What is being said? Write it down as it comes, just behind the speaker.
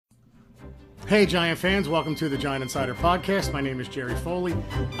Hey, Giant fans. Welcome to the Giant Insider Podcast. My name is Jerry Foley.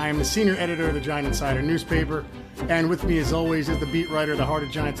 I am the senior editor of the Giant Insider newspaper. And with me, as always, is the beat writer of the Heart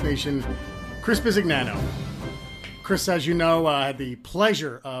of Giants Nation, Chris Bisignano. Chris, as you know, I had the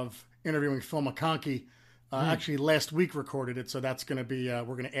pleasure of interviewing Phil McConkey. Actually, last week recorded it, so that's going to be,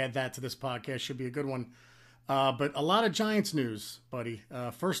 we're going to add that to this podcast. Should be a good one. But a lot of Giants news, buddy.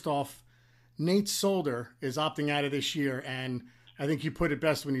 First off, Nate Solder is opting out of this year, and I think you put it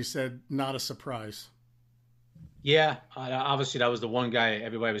best when you said not a surprise. Yeah, obviously that was the one guy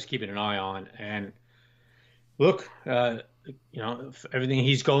everybody was keeping an eye on. And look, everything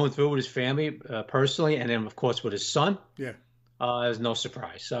he's going through with his family personally, and then, of course, with his son, there's no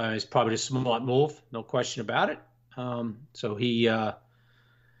surprise. It's probably a smart move, no question about it. So he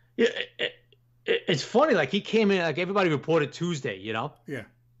it's funny, like he came in, like everybody reported Tuesday,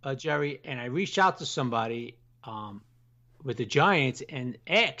 Jerry, and I reached out to somebody with the Giants and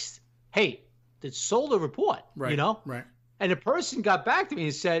asked, hey, did Solder report? Right. And the person got back to me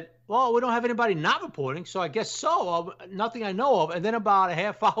and said, well, we don't have anybody not reporting, so I guess so. Nothing I know of. And then about a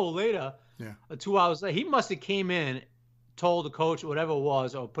half hour later, or 2 hours later, he must have came in, told the coach, whatever it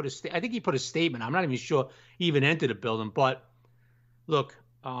was, or I think he put a statement. I'm not even sure he even entered the building. But look,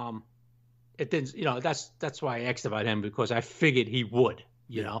 it didn't. That's why I asked about him, because I figured he would.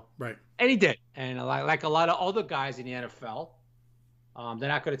 Right. And he did. And like a lot of other guys in the NFL, they're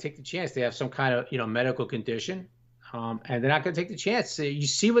not going to take the chance. They have some kind of, medical condition, and they're not going to take the chance. You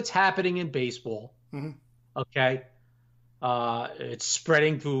see what's happening in baseball, okay? It's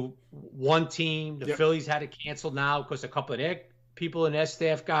spreading through one team. The Phillies had to cancel now because a couple of their people in their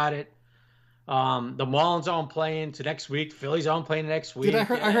staff got it. The Marlins aren't playing to next week. The Phillies aren't playing next week. I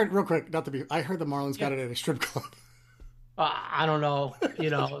heard real quick, I heard the Marlins got it at a strip club. I don't know,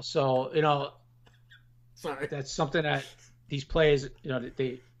 so, Sorry. That's something that these players,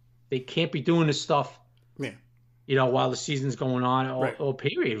 they can't be doing this stuff, while the season's going on or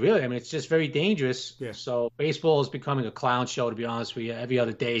period, really. I mean, it's just very dangerous. Yeah. So baseball is becoming a clown show, to be honest with you. Every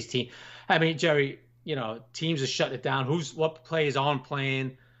other day's team. I mean, Jerry, teams are shutting it down. What players aren't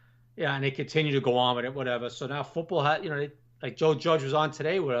playing, and they continue to go on with it, whatever. So now football, like Joe Judge was on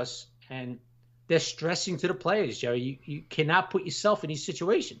today with us, and they're stressing to the players, Jerry. You cannot put yourself in these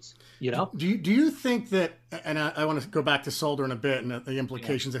situations, Do you think that, and I want to go back to Solder in a bit and the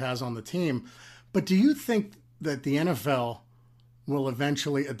implications it has on the team, but do you think that the NFL will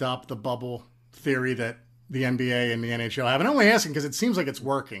eventually adopt the bubble theory that the NBA and the NHL have? And I'm only asking because it seems like it's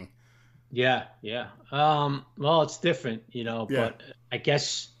working. Yeah. Well, it's different, but I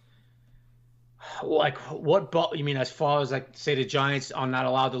guess, like, what you mean as far as, like, say the Giants are not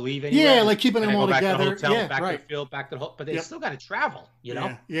allowed to leave anywhere? Yeah, like keeping them all together. To the hotel, back to the field, back to the but they still got to travel,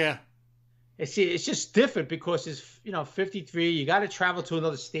 Yeah. It's just different because it's 53. You got to travel to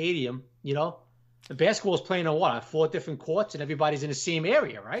another stadium. The basketball is playing on 4 different courts, and everybody's in the same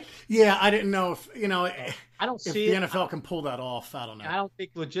area, right? Yeah, I didn't know if I don't see if the NFL can pull that off. I don't know. I don't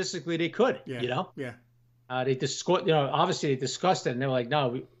think logistically they could. Yeah. They discussed. Obviously they discussed it, and they were like,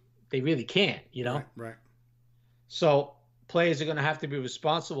 no, they really can't. Right. So players are going to have to be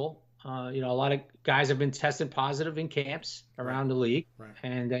responsible. A lot of guys have been tested positive in camps around the league,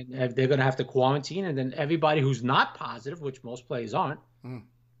 and then they're going to have to quarantine. And then everybody who's not positive, which most players aren't,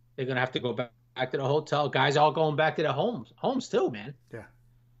 they're going to have to go back to the hotel. Guys are all going back to their homes too, man. Yeah.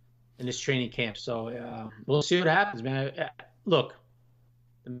 In this training camp. So we'll see what happens, man. Look,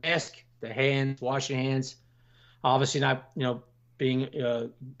 the mask, the hands, wash your hands. Obviously not,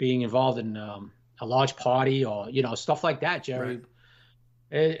 being involved in a large party or, stuff like that, Jerry. Right.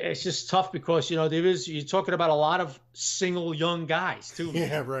 It's just tough because, you're talking about a lot of single young guys too.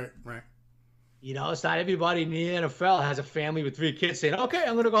 Yeah, right. It's not everybody in the NFL has a family with 3 kids saying, okay,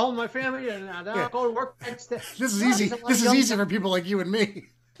 I'm going to go home with my family and then I'll go to work next day. This is easy. This is easy for people like you and me.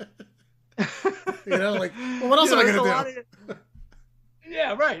 Well, what else am I going to do?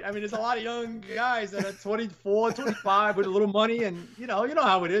 Yeah, right. I mean, there's a lot of young guys that are 24, 25 with a little money, and you know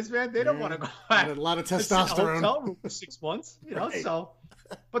how it is, man. They don't want to go back. A lot of testosterone. In a hotel room for 6 months, Right. So,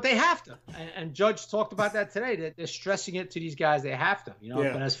 but they have to. And Judge talked about that today. That they're stressing it to these guys. They have to,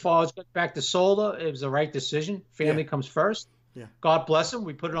 Yeah. But as far as back to Solder, it was the right decision. Family comes first. Yeah. God bless him.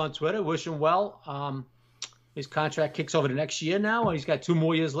 We put it on Twitter. Wish him well. His contract kicks over the next year now, and he's got 2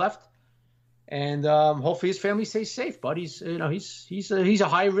 more years left. And hopefully his family stays safe. But he's a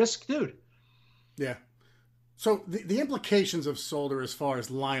high risk dude. Yeah. So the implications of Solder as far as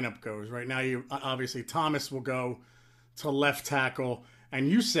lineup goes, right now, you obviously Thomas will go to left tackle, and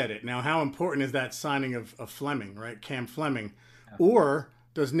you said it. Now, how important is that signing of Fleming, right? Cam Fleming, or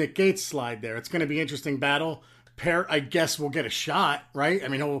does Nick Gates slide there? It's going to be an interesting battle. Parrott, I guess, will get a shot, right? I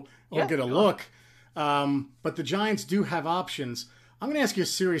mean, he'll get a look. But the Giants do have options. I'm going to ask you a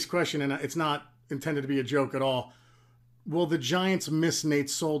serious question, and it's not intended to be a joke at all. Will the Giants miss Nate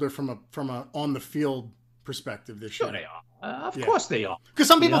Solder from a on the field perspective this year? Sure they are. Of course they are. Because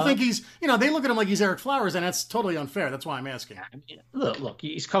some people think he's, they look at him like he's Eric Flowers, and that's totally unfair. That's why I'm asking. I mean, look,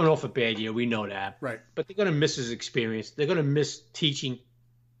 he's coming off a bad year. We know that. Right. But they're going to miss his experience. They're going to miss teaching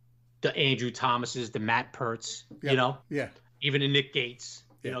the Andrew Thomases, the Matt Perts, Yeah. even the Nick Gates,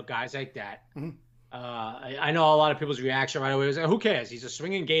 guys like that. Mm-hmm. I know a lot of people's reaction right away was, who cares? He's a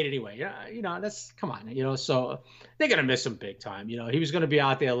swinging gate anyway. That's, come on, so they're going to miss him big time. He was going to be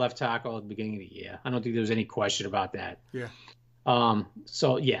out there left tackle at the beginning of the year. I don't think there was any question about that. Yeah.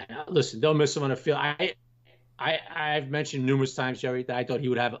 Listen, they'll miss him on the field. I've mentioned numerous times, Jerry, that I thought he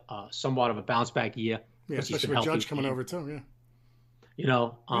would have somewhat of a bounce back year. Yeah, especially with Judge coming over too. Yeah.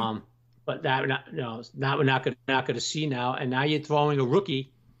 But that we're not going to see now. And now you're throwing a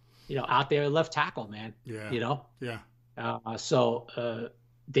rookie, out there at left tackle, man. Yeah. Yeah. So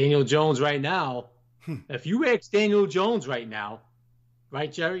Daniel Jones right now, if you ask Daniel Jones right now,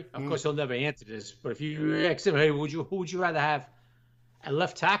 right, Jerry? Of course, he'll never answer this. But if you ask him, hey, who would you rather have at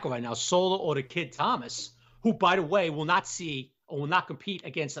left tackle right now, Sola or the kid Thomas, who, by the way, will not see or will not compete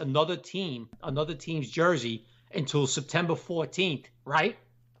against another team's jersey until September 14th, right?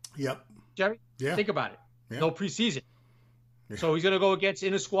 Yep. Jerry? Yeah. Think about it. Yeah. No preseason. Yeah. So he's going to go against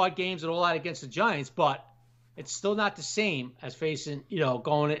inter-squad games and all that against the Giants, but it's still not the same as facing,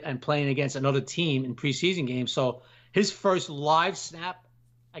 going and playing against another team in preseason games. So his first live snap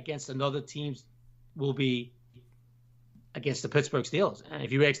against another team will be against the Pittsburgh Steelers. And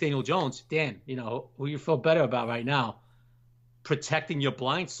if you ask Daniel Jones, Dan, who you feel better about right now, protecting your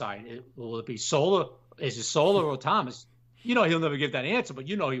blind side, will it be Sola? Is it Sola or Thomas? He'll never give that answer, but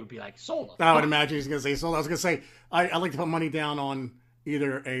he would be like Sola. I would imagine he's going to say Sola. I was going to say, I like to put money down on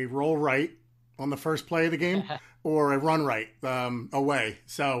either a roll right on the first play of the game or a run right away.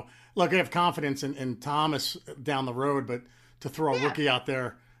 So, look, I have confidence in Thomas down the road, but to throw a rookie out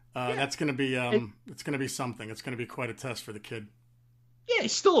there, that's going to be it's going to be something. It's going to be quite a test for the kid. Yeah,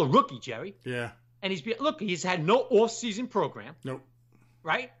 he's still a rookie, Jerry. Yeah. And he's had no off-season program. Nope.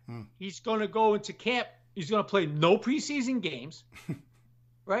 Right? He's going to go into camp. He's going to play no preseason games.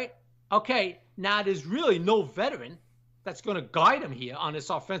 Right? Okay, now there's really no veteran that's going to guide him here on this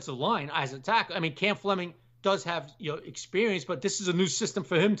offensive line as a tackle. I mean, Cam Fleming does have experience, but this is a new system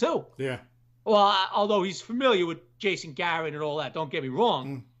for him too. Yeah. Well, although he's familiar with Jason Garrett and all that, don't get me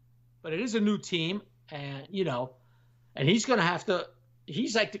wrong, but it is a new team, and and he's going to have to.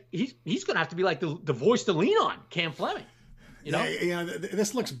 He's going to have to be like the voice to lean on, Cam Fleming.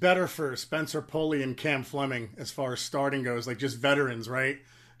 This looks better for Spencer Pulley and Cam Fleming as far as starting goes, like just veterans, right?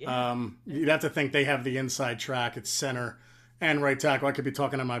 Yeah. You'd have to think they have the inside track at center and right tackle. I could be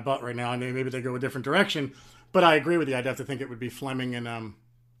talking on my butt right now, and maybe they go a different direction. But I agree with you. I'd have to think it would be Fleming and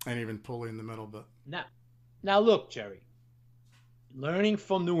even Pulley in the middle. But now look, Jerry, learning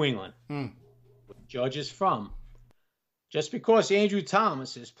from New England, where Judge is from, just because Andrew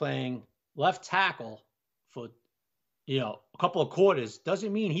Thomas is playing left tackle for a couple of quarters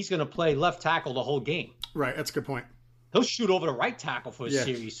doesn't mean he's going to play left tackle the whole game. Right, that's a good point. He'll shoot over the right tackle for a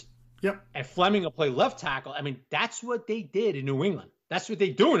series. Yep. And Fleming will play left tackle. I mean, that's what they did in New England. That's what they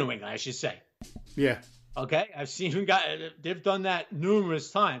do in New England, I should say. Yeah. Okay? I've seen they've done that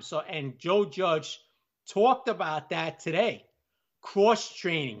numerous times. So, and Joe Judge talked about that today.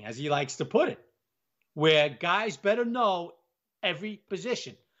 Cross-training, as he likes to put it, where guys better know every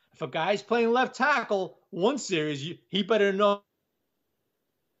position. If a guy's playing left tackle one series, he better know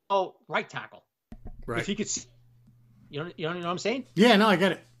right tackle. Right. If he could see. You know what I'm saying? Yeah, no, I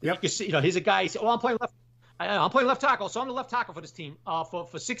get it. Yep. You can see, he's a guy. I'm playing left. I'm playing left tackle, so I'm the left tackle for this team for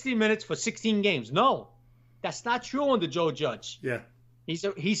 60 minutes for 16 games. No, that's not true under Joe Judge. Yeah.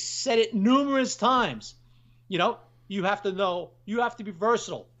 He's said it numerous times. You have to know. You have to be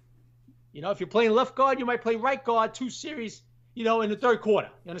versatile. If you're playing left guard, you might play right guard 2 series. In the third quarter.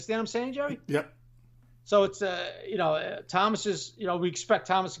 You understand what I'm saying, Jerry? Yep. So it's Thomas is. We expect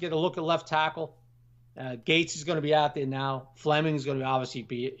Thomas to get a look at left tackle. Gates is going to be out there now. Fleming is going to obviously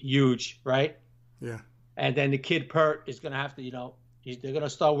be huge, right? Yeah. And then the kid Pert is going to have to, they're going to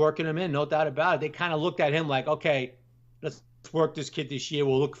start working him in, no doubt about it. They kind of looked at him like, okay, let's work this kid this year.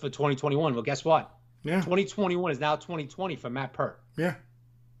 We'll look for 2021. Well, guess what? Yeah. 2021 is now 2020 for Matt Pert. Yeah.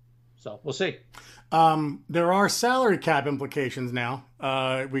 So we'll see. There are salary cap implications now.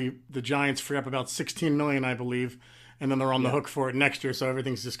 The Giants free up about $16 million, I believe, and then they're on the hook for it next year. So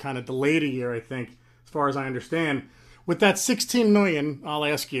everything's just kind of delayed a year, I think, as far as I understand. With that $16 million, I'll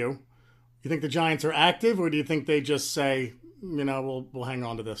ask you, You think the Giants are active, or do you think they just say, we'll hang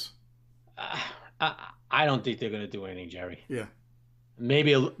on to this? I don't think they're going to do anything, Jerry. Yeah.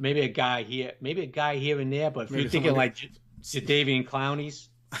 Maybe a guy here and there, but if you're thinking like Jadeveon Clowney's.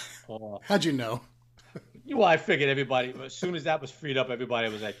 How'd you know? Well, I figured everybody, as soon as that was freed up, everybody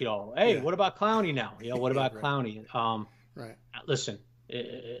was like, hey, what about Clowney now? What about Clowney? Right. Listen,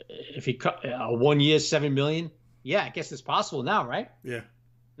 if he 1 year, $7 million, I guess it's possible now, right? Yeah.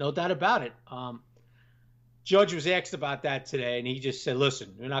 No doubt about it. Judge was asked about that today, and he just said,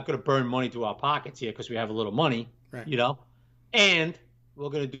 listen, we're not going to burn money through our pockets here because we have a little money, right. And we're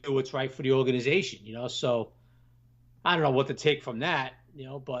going to do what's right for the organization, So I don't know what to take from that,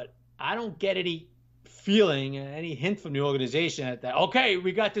 but I don't get any feeling, any hint from the organization that, okay,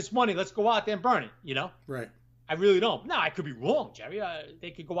 we got this money, let's go out there and burn it, Right. I really don't. Now, I could be wrong, Jerry.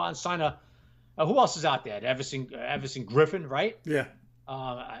 They could go out and sign who else is out there? Everson Griffin, right? Yeah.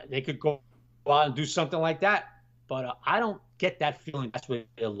 They could go out and do something like that, but I don't get that feeling that's where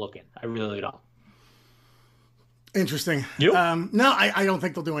they're looking. I really don't. Interesting. You? No, I don't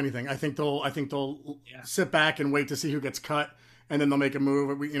think they'll do anything. I think they'll sit back and wait to see who gets cut, and then they'll make a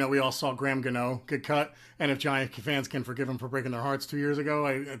move. We all saw Graham Gano get cut, and if Giant fans can forgive him for breaking their hearts 2 years ago,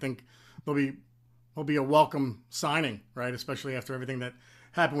 I think will be a welcome signing, right? Especially after everything that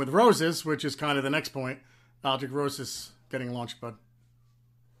happened with Roses, which is kind of the next point. Aldrich Roses getting launched, bud.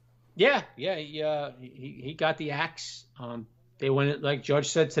 Yeah, he got the axe. They went, like Judge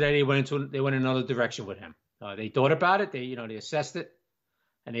said today, they went another direction with him. They thought about it. They assessed it,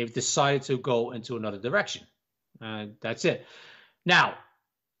 and they've decided to go into another direction. That's it. Now,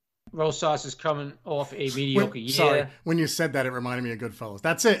 Rosas is coming off a mediocre year. Sorry, when you said that, it reminded me of Goodfellas.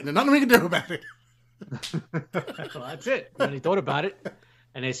 That's it. There's nothing we can do about it. Well, that's it. And they thought about it,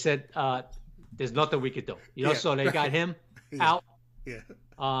 and they said, "There's nothing we could do." So they got him out. Yeah.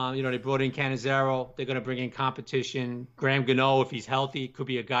 They brought in Cannizzaro. They're going to bring in competition. Graham Gano, if he's healthy, could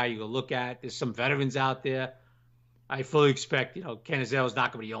be a guy you can look at. There's some veterans out there. I fully expect, Cannizzaro's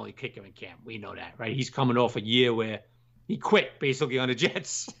not going to be the only kicker in camp. We know that, right? He's coming off a year where he quit basically on the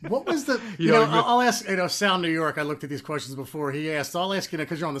Jets. What was the? I'll ask. Sal New York. I looked at these questions before he asked. I'll ask you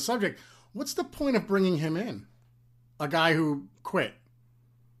because you're on the subject. What's the point of bringing him in? A guy who quit.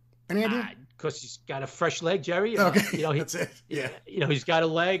 Any idea? Because he's got a fresh leg, Jerry. Okay, that's it. Yeah. He's got a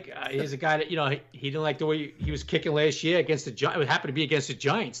leg. He's a guy that he didn't like the way he was kicking last year against the Giants. It happened to be against the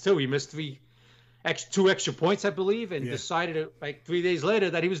Giants too. He missed two extra points, I believe, and decided like 3 days later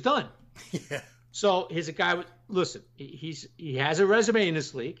that he was done. Yeah. So he's a guy. Listen, he has a resume in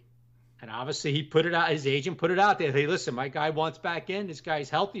this league, and obviously he put it out. His agent put it out there. Hey, listen, my guy wants back in. This guy's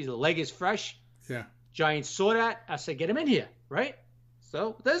healthy. The leg is fresh. Yeah. Giants saw that. I said, get him in here, right?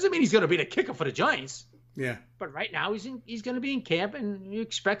 So that doesn't mean he's going to be the kicker for the Giants. Yeah. But right now he's going to be in camp, and you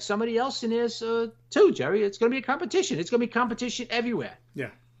expect somebody else in there too, Jerry. It's going to be a competition. It's going to be competition everywhere.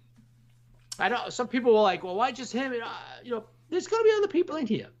 Yeah. I know some people were like, well, why just him? There's going to be other people in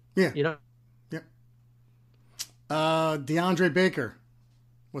here. Yeah. Yep. DeAndre Baker.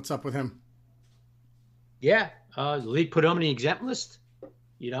 What's up with him? Yeah. The league put him on the exempt list,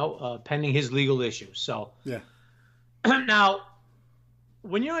 pending his legal issues. So, yeah. Now,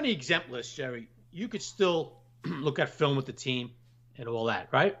 when you're on the exempt list, Jerry, you could still look at film with the team and all that,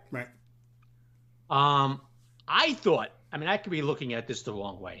 right? Right. I thought, I could be looking at this the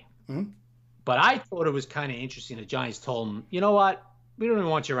wrong way, but I thought it was kind of interesting. The Giants told him, you know what? We don't even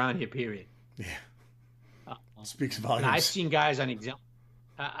want you around here, period. Yeah. Speaks volumes. I've seen guys on exempt.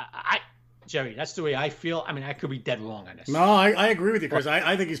 Jerry, that's the way I feel. I could be dead wrong on this. No, I agree with you because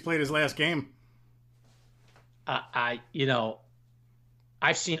I think he's played his last game. I've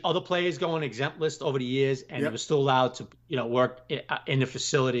seen other players go on exempt list over the years, and they were still allowed to, work in the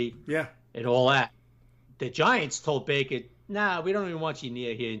facility. Yeah. And all that. The Giants told Baker, nah, we don't even want you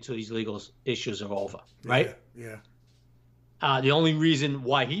near here until these legal issues are over, right? Yeah. The only reason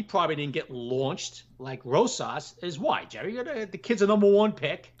why he probably didn't get launched like Rosas is why, Jerry? The kid's a #1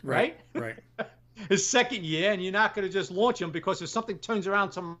 pick, right? Right. His second year, and you're not going to just launch him because if something turns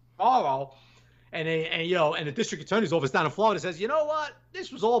around tomorrow and the district attorney's office down in Florida says, you know what,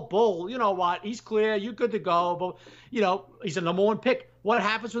 this was all bull. You know what, he's clear, you're good to go. But, he's a #1 pick. What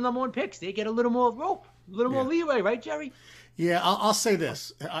happens with #1 picks? They get a little more rope, a little more leeway, right, Jerry? Yeah, I'll say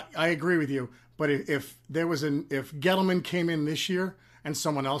this. I agree with you. But if Gettleman came in this year and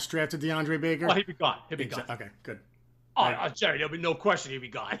someone else drafted DeAndre Baker, he'd be gone. He'd be gone. Okay, good. Jerry, there'll be no question he'd be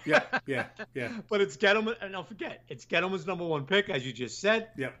gone. Yeah. But it's Gettleman, and don't forget, it's Gettleman's #1 pick, as you just said.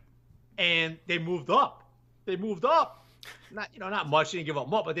 Yep. And they moved up. Not much. They didn't give up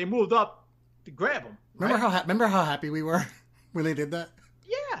much, but they moved up to grab him. Remember how happy we were when they did that?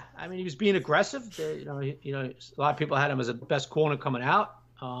 Yeah, I mean, he was being aggressive. A lot of people had him as the best corner coming out.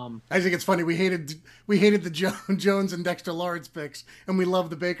 I think it's funny. We hated the Jones and Dexter Lawrence picks, and we love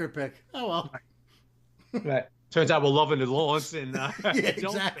the Baker pick. Oh well. Right. Turns out we're loving the Lawrence and yeah,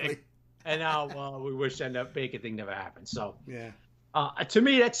 exactly. Pick. And now we wish that Baker thing never happened. So yeah. To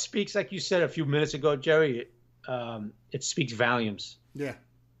me, that speaks, like you said a few minutes ago, Jerry. It speaks volumes. Yeah.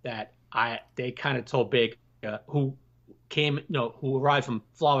 That they kind of told Baker, who arrived from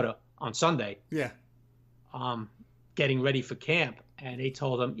Florida on Sunday. Yeah. Getting ready for camp, and they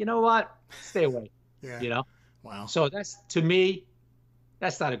told him, you know what, stay away. Yeah. Wow. So to me,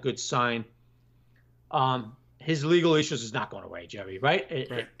 that's not a good sign. His legal issues is not going away, Jerry. Right?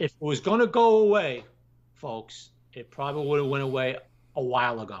 If it was going to go away, folks, it probably would have went away a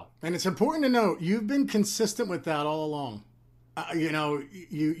while ago. And it's important to note you've been consistent with that all along.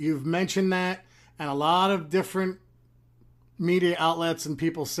 You've mentioned that, and a lot of different media outlets and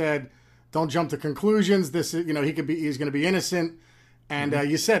people said, don't jump to conclusions. This is, he's going to be innocent. And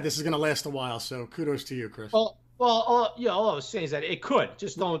you said this is going to last a while. So kudos to you, Chris. Well, all I was saying is that it could.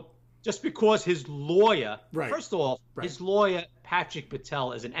 Just because his lawyer, first of all, his lawyer, Patrick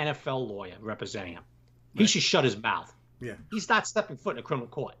Patel, is an NFL lawyer representing him. He should shut his mouth. Yeah. He's not stepping foot in a criminal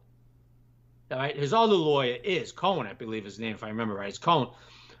court. All right. His other lawyer is Cohen, I believe his name, if I remember right. It's Cohen.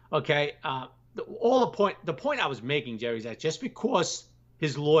 Okay. The point I was making, Jerry, is that just because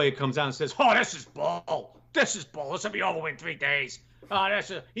his lawyer comes out and says, "Oh, this is bull. This is bull. This will be over in 3 days.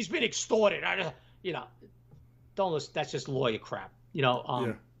 He's been extorted." Don't listen. That's just lawyer crap.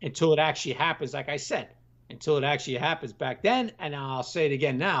 Until it actually happens, like I said, until it actually happens back then, and I'll say it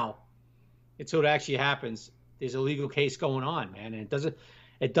again now, until it actually happens, there's a legal case going on, man, and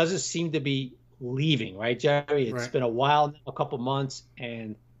it doesn't seem to be leaving, right, Jerry? It's been a while now, a couple months,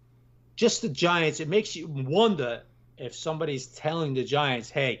 and just the Giants, it makes you wonder if somebody's telling the Giants,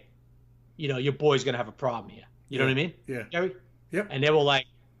 hey, your boy's going to have a problem here. You know what I mean? Yeah. Jerry? Yep. And they were like,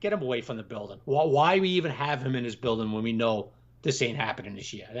 get him away from the building. Why we even have him in his building when we know this ain't happening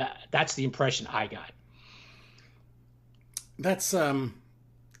this year? That's the impression I got. It's the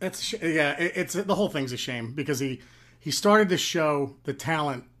whole thing's a shame because he started to show the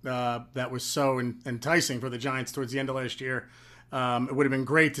talent that was so enticing for the Giants towards the end of last year. It would have been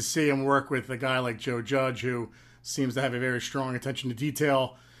great to see him work with a guy like Joe Judge, who seems to have a very strong attention to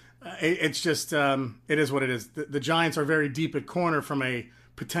detail. It's just, it is what it is. The Giants are very deep at corner from a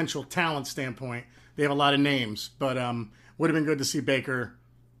potential talent standpoint. They have a lot of names, but would have been good to see Baker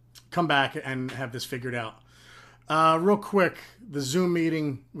come back and have this figured out. Real quick, the Zoom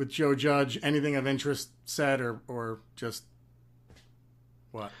meeting with Joe Judge, anything of interest said or just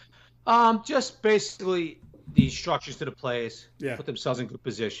what? Just basically the structures to the players, put themselves in good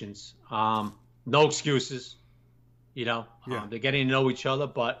positions. No excuses. They're getting to know each other,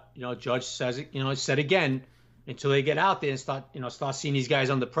 but Judge says it. Said again, until they get out there and start seeing these guys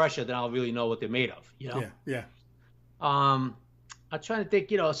under pressure, then I'll really know what they're made of. Yeah. I'm trying to think.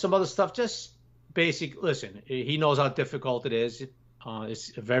 Some other stuff. Just basic. Listen, he knows how difficult it is.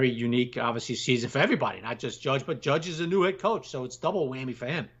 It's a very unique, obviously, season for everybody, not just Judge, but Judge is a new head coach, so it's double whammy for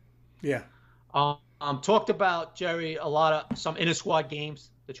him. Yeah. Talked about, Jerry, some inter squad games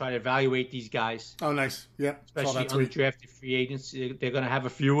to try to evaluate these guys. Oh, nice. Yeah. Especially undrafted free agents. They're going to have a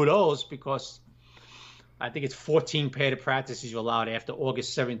few of those because I think it's 14 paired of practices you're allowed after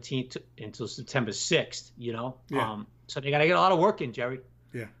August 17th until September 6th, So they got to get a lot of work in, Jerry.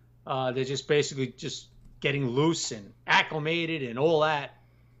 Yeah. They're just basically just getting loose and acclimated and all that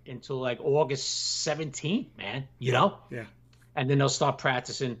until like August 17th, man, Yeah. And then they'll start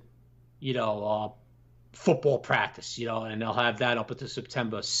practicing, football practice, and they'll have that up until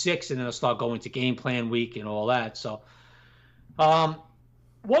September 6th, and then they'll start going to game plan week and all that. So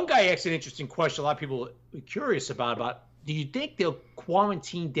one guy asked an interesting question a lot of people are curious about do you think they'll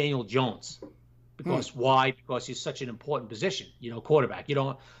quarantine Daniel Jones? Because why? Because he's such an important position, quarterback.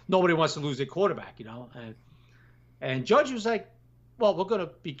 Nobody wants to lose their quarterback, And Judge was like, well, we're going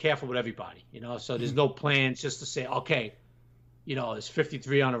to be careful with everybody, So there's no plans just to say, okay, there's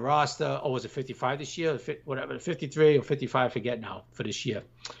 53 on the roster. Oh, was it 55 this year? Whatever, 53 or 55, I forget now for this year.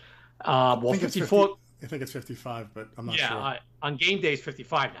 54. I think it's 55, but I'm not sure. Yeah, on game day it's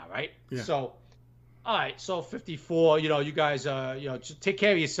 55 now, right? Yeah. So, all right, so 54, you guys, just take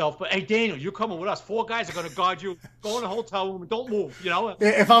care of yourself. But, hey, Daniel, you're coming with us. 4 guys are going to guard you. Go in the hotel room and don't move,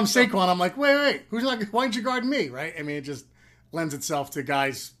 If I'm Saquon, I'm like, wait. Why aren't you guarding me, right? I mean, it just lends itself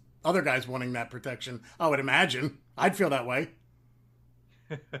to other guys wanting that protection. I would imagine. I'd feel that way.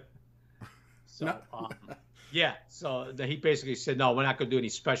 So, So he basically said, no, we're not going to do any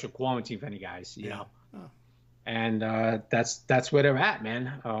special quarantine for any guys, Oh. And that's where they're at,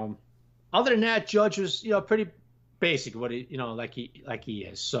 man. Other than that, Judge was, pretty basic. What he, like he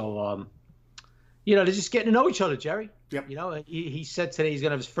is. So, they're just getting to know each other, Jerry. Yep. He said today he's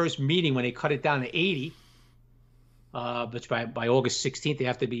gonna have his first meeting when they cut it down to 80. But by August 16th they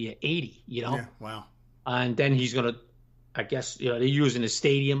have to be at 80. Yeah. Wow. And then he's gonna, I guess, they're using the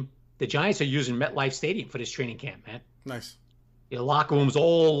stadium. The Giants are using MetLife Stadium for this training camp, man. Nice. Locker rooms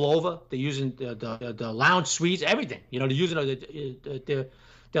all over. They're using the lounge suites, everything. They're using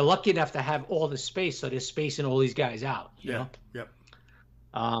they're lucky enough to have all the space, so they're spacing all these guys out. You know. Yep.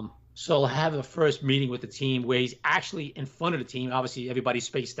 So he'll have the first meeting with the team where he's actually in front of the team. Obviously, everybody's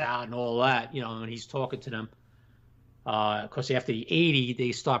spaced out and all that. And he's talking to them. Of course, after the 80,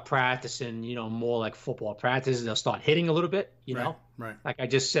 they start practicing. More like football practices. They'll start hitting a little bit. Right. Like I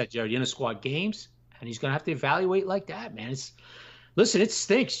just said, Jerry, inter-squad games, and he's gonna have to evaluate like that, man. Listen, it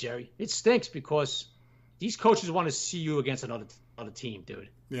stinks, Jerry. It stinks because these coaches want to see you against another team, dude.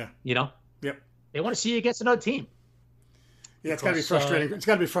 Yeah. Yep. They want to see you against another team. Yeah, it's got to be frustrating. It's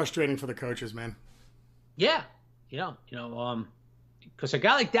got to be frustrating for the coaches, man. Yeah. Because a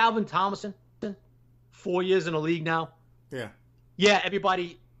guy like Dalvin Tomlinson, 4 years in the league now. Yeah. Yeah,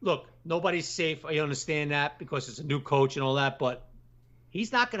 everybody, look, nobody's safe. I understand that because it's a new coach and all that, but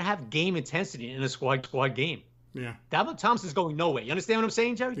he's not going to have game intensity in a squad game. Yeah. Dalvin Thompson's going nowhere. You understand what I'm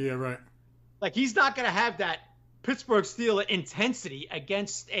saying, Jerry? Yeah, right. Like, he's not going to have that Pittsburgh Steelers intensity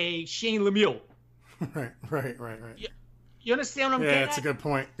against a Shane Lemieux. Right. You understand what I'm getting at? Yeah, that's a good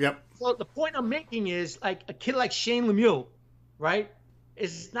point. Yep. So the point I'm making is, like, a kid like Shane Lemieux, right,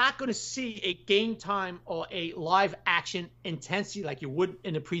 is not going to see a game time or a live action intensity like you would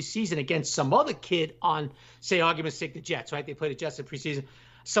in the preseason against some other kid on, say, argument's sake, the Jets, right? They play the Jets in preseason.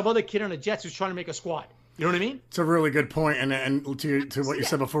 Some other kid on the Jets who's trying to make a squad. You know what I mean? It's a really good point. And to what you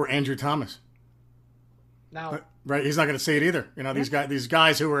said before, Andrew Thomas. Now, right, he's not going to see it either. These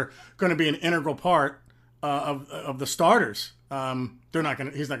guys who are going to be an integral part of the starters, he's not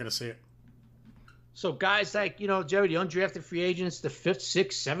going to see it. So guys like, Jerry, the undrafted free agents, the 5th,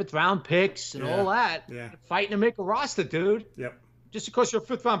 6th, 7th round picks and all that, fighting to make a roster, dude. Yep. Just because you're a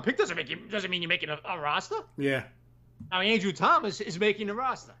 5th round pick doesn't mean you're making a roster. Yeah. Now Andrew Thomas is making the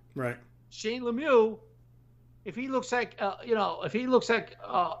roster. Right. Shane Lemieux, if he looks like, like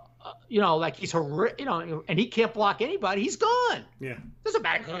he's and he can't block anybody, he's gone. Yeah. Doesn't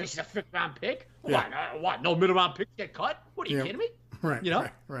matter because he's a 5th round pick. Yeah. What? No middle round picks get cut? What are you kidding me? Right.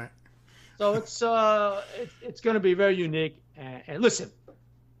 Right. So it's going to be very unique. And listen,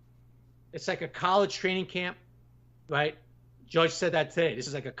 it's like a college training camp, right? Judge said that today. This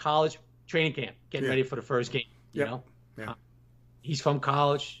is like a college training camp, getting ready for the first game. You know, he's from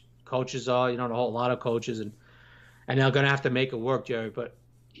college. Coaches are, a whole lot of coaches, and they're going to have to make it work, Jerry. But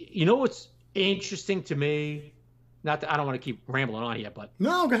what's interesting to me? Not that I don't want to keep rambling on here, but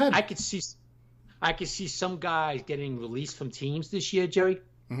no, go ahead. I could see some guys getting released from teams this year, Jerry.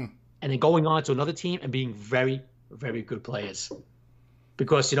 Mm-hmm. And then going on to another team and being very, very good players.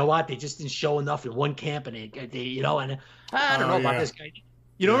 Because you know what? They just didn't show enough in one camp, and they and I don't know about this guy.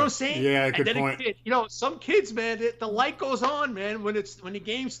 You know what I'm saying? Yeah, good point. Kid, some kids, man, the light goes on, man, when the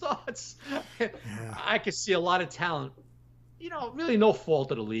game starts. I could see a lot of talent. Really no fault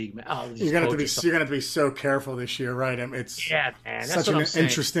of the league, man. You're gonna have to be so careful this year, right? I mean, it's man, that's such an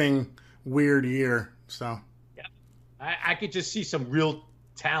interesting, weird year. So I could just see some real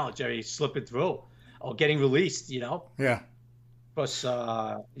talent, Jerry, slipping through or getting released, Yeah. But,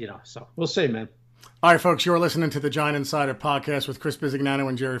 so we'll see, man. All right, folks, you're listening to the Giant Insider Podcast with Chris Bisignano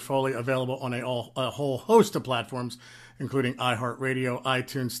and Jerry Foley, available on a whole host of platforms, including iHeartRadio,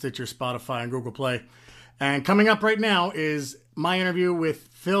 iTunes, Stitcher, Spotify, and Google Play. And coming up right now is my interview with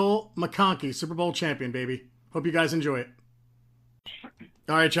Phil McConkey, Super Bowl champion, baby. Hope you guys enjoy it.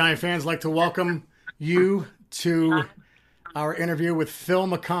 All right, Giant fans, I'd like to welcome you to our interview with Phil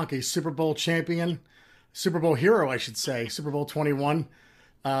McConkey, Super Bowl champion, Super Bowl hero, I should say, Super Bowl 21.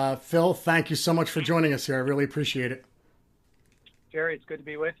 Phil, thank you so much for joining us here. I really appreciate it. Jerry, it's good to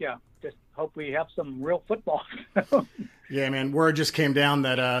be with you. Just hope we have some real football. Yeah, man. Word just came down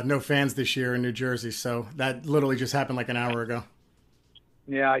that no fans this year in New Jersey, so that literally just happened like an hour ago.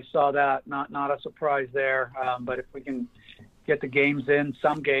 Yeah, I saw that. Not a surprise there. But if we can get the games in,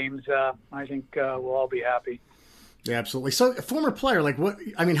 some games, I think we'll all be happy. Yeah, absolutely. So, a former player,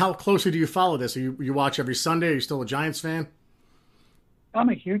 how closely do you follow this? You watch every Sunday? Are you still a Giants fan? I'm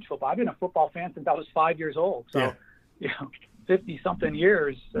a huge football. I've been a football fan since I was 5 years old. So, 50-something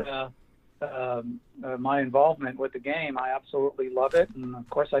years, my involvement with the game, I absolutely love it. And, of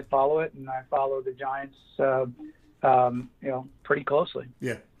course, I follow it, and I follow the Giants, pretty closely.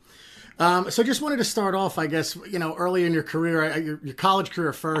 Yeah. So just wanted to start off, I guess, early in your career, your college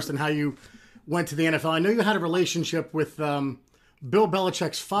career first, and how you went to the NFL. I know you had a relationship with Bill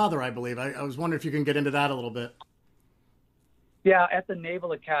Belichick's father, I believe. I was wondering if you can get into that a little bit. Yeah, at the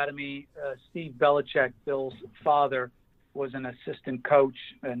Naval Academy, Steve Belichick, Bill's father, was an assistant coach.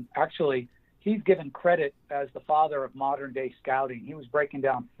 And actually, he's given credit as the father of modern-day scouting. He was breaking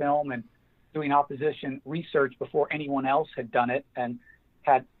down film and doing opposition research before anyone else had done it, and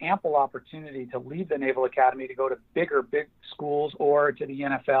had ample opportunity to leave the Naval Academy to go to big schools or to the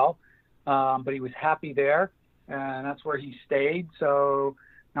NFL. But he was happy there, and that's where he stayed. So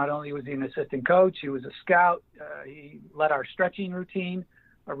not only was he an assistant coach, he was a scout. He led our stretching routine,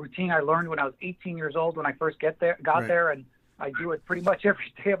 a routine I learned when I was 18 years old when I first got there, and I do it pretty much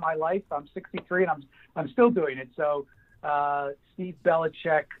every day of my life. I'm 63, and I'm still doing it. So Steve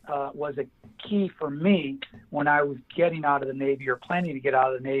Belichick was a key for me when I was getting out of the Navy or planning to get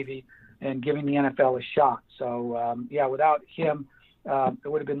out of the Navy and giving the NFL a shot. So, without him, it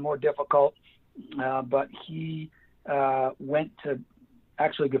would have been more difficult. But he went to,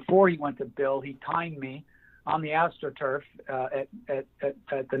 actually before he went to Bill, he timed me on the AstroTurf at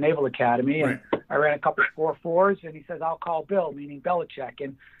the Naval Academy. And I ran a couple of 4.4s, and he says, "I'll call Bill," meaning Belichick.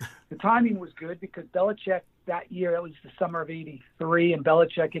 And the timing was good because Belichick that year, it was the summer of '83, and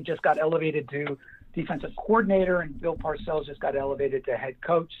Belichick had just got elevated to defensive coordinator, and Bill Parcells just got elevated to head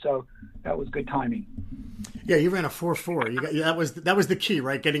coach. So that was good timing. Yeah, you ran a 4.4. That was the key,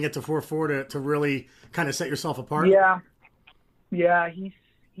 right? Getting it to 4.4 to really kind of set yourself apart. Yeah.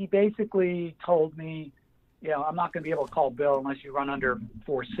 He basically told me, I'm not going to be able to call Bill unless you run under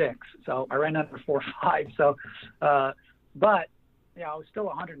 4.6. So I ran under 4.5. So, but I was still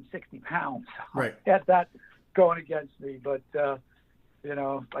 160 pounds. Right. I had that going against me, but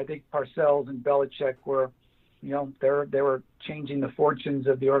I think Parcells and Belichick were, they were changing the fortunes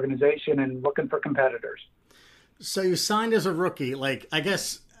of the organization and looking for competitors. So you signed as a rookie. Like, I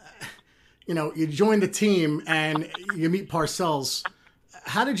guess, you joined the team and you meet Parcells.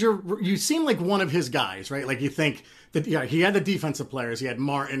 How did you seem like one of his guys, right? Like, you think that, he had the defensive players. He had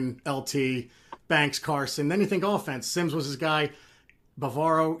Martin, LT, Banks, Carson. Then you think offense. Sims was his guy.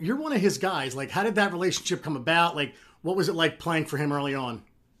 Bavaro, you're one of his guys. Like, how did that relationship come about? Like, what was it like playing for him early on?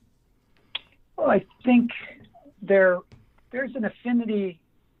 Well, I think there's an affinity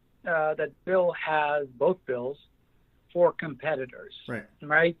that Bill has, both Bills, for competitors.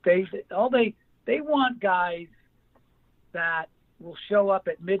 Right? They want guys that will show up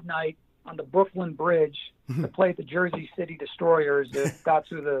at midnight on the Brooklyn Bridge to play the Jersey City Destroyers if that's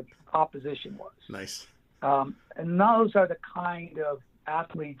who the opposition was. Nice. And those are the kind of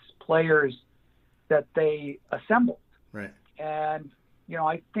athletes, players that they assembled. Right. And,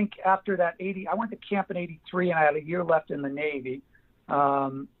 I think after that I went to camp in '83 and I had a year left in the Navy.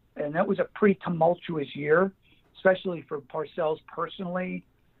 And that was a pretty tumultuous year, especially for Parcells personally.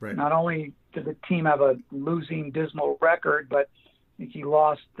 Right. Not only did the team have a losing, dismal record, but I think he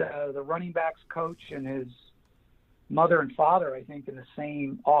lost the running backs coach and his mother and father, I think, in the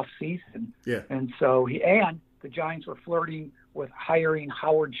same off season. Yeah. And so the Giants were flirting with hiring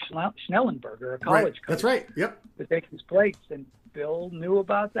Howard Schnellenberger, a college coach. That's right. Yep. To take his place. And Bill knew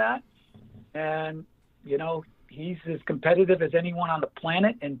about that. And, he's as competitive as anyone on the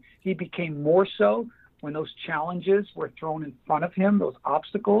planet. And he became more so when those challenges were thrown in front of him, those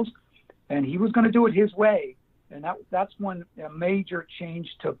obstacles. And he was going to do it his way. And that's when a major change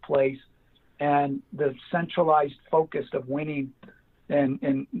took place. And the centralized focus of winning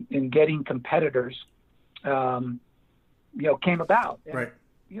and getting competitors, came about. And, right.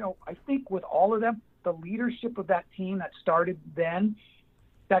 I think with all of them, the leadership of that team that started then,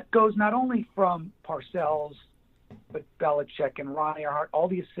 that goes not only from Parcells, but Belichick and Ron Earhart, all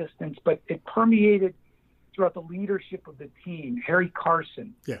the assistants, but it permeated throughout the leadership of the team. Harry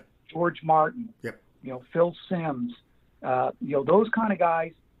Carson, George Martin, Phil Sims, those kind of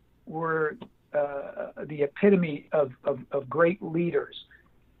guys were the epitome of great leaders.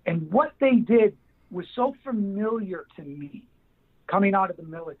 And what they did was so familiar to me coming out of the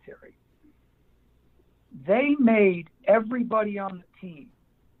military. They made everybody on the team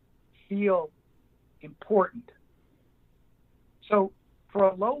feel important. So for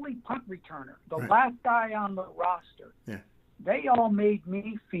a lowly punt returner, the last guy on the roster, they all made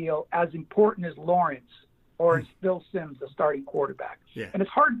me feel as important as Lawrence or as Phil Sims, the starting quarterback. Yeah. And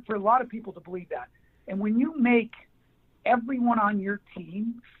it's hard for a lot of people to believe that. And when you make everyone on your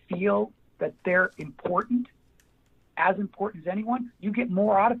team feel that they're important, as important as anyone, you get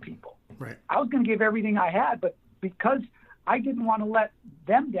more out of people. Right. I was going to give everything I had, but because I didn't want to let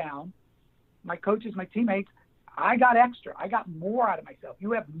them down, my coaches, my teammates, I got extra. I got more out of myself.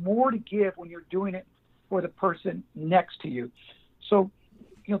 You have more to give when you're doing it for the person next to you. So,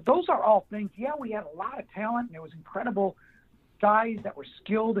 those are all things. Yeah, we had a lot of talent, and it was incredible guys that were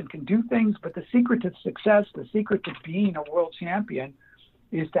skilled and can do things, but the secret to success, the secret to being a world champion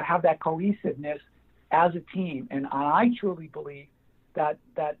is to have that cohesiveness as a team. And I truly believe that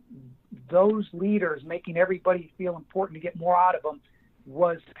those leaders making everybody feel important to get more out of them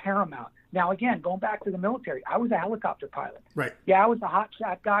was paramount. Now, again, going back to the military, I was a helicopter pilot. Right. Yeah, I was the hot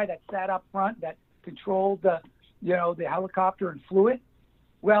shot guy that sat up front, that controlled the helicopter and flew it.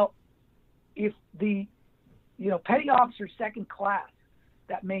 Well, if the petty officer second class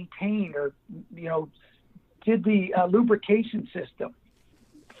that maintained or did the lubrication system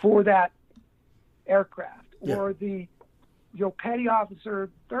for that aircraft, or the petty officer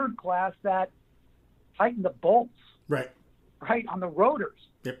third class that tightened the bolts right on the rotors,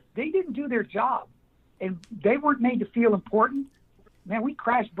 they didn't do their job, and they weren't made to feel important. Man, we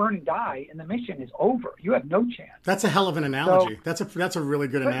crash, burn, and die, and the mission is over. You have no chance. That's a hell of an analogy. So, that's a really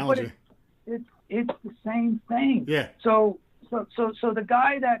good analogy. But it's the same thing. Yeah. So the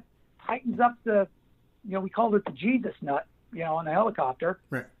guy that tightens up the, we called it the Jesus nut, on the helicopter.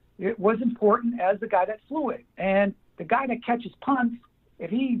 Right. It was important as the guy that flew it. And the guy that catches punts, if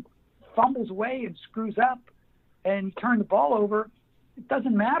he fumbles away and screws up and you turn the ball over, it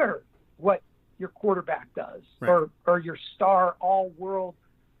doesn't matter what your quarterback does, right, or your star all-world,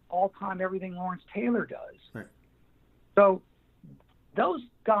 all-time everything Lawrence Taylor does. Right. So those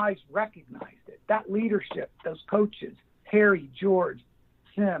guys recognized it, that leadership, those coaches, Harry, George,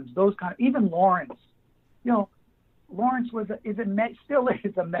 Sims, those kind of, even Lawrence. Lawrence still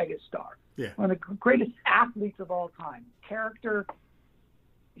is a megastar. Yeah. One of the greatest athletes of all time. Character,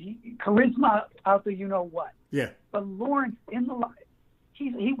 charisma out there, what. Yeah. But Lawrence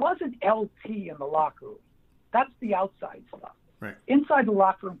he wasn't LT in the locker room. That's the outside stuff. Right. Inside the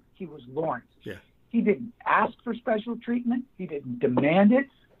locker room, he was Lawrence. Yeah. He didn't ask for special treatment. He didn't demand it.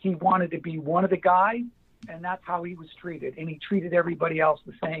 He wanted to be one of the guys, and that's how he was treated. And he treated everybody else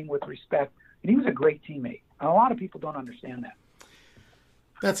the same with respect. And he was a great teammate. And a lot of people don't understand that.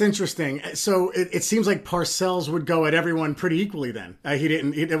 That's interesting. So it seems like Parcells would go at everyone pretty equally then.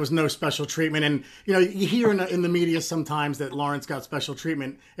 There was no special treatment. And, you hear in the media sometimes that Lawrence got special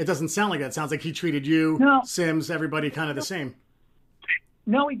treatment. It doesn't sound like that. It sounds like he treated you, Sims, everybody kind of the same.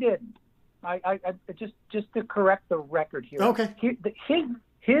 No, he didn't. I just to correct the record here. Okay.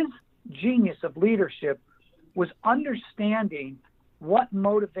 His genius of leadership was understanding what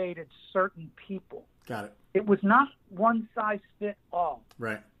motivated certain people. Got it. It was not one size fit all.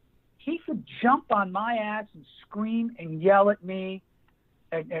 Right. He could jump on my ass and scream and yell at me,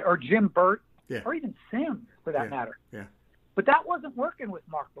 or Jim Burt, or even Sims for that matter. Yeah. But that wasn't working with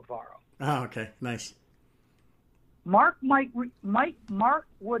Mark Bavaro. Oh, okay, nice. Mark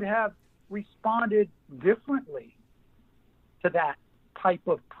would have responded differently to that type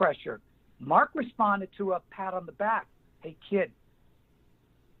of pressure. Mark responded to a pat on the back. Hey, kid,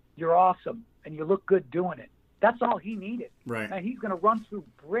 you're awesome, and you look good doing it. That's all he needed. Right. And he's going to run through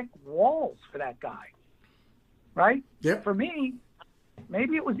brick walls for that guy. Right? Yep. For me,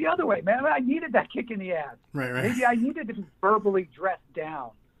 maybe it was the other way. Man, I needed that kick in the ass. Right. Maybe I needed to be verbally dressed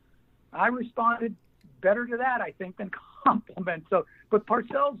down. I responded better to that, I think, than compliments. But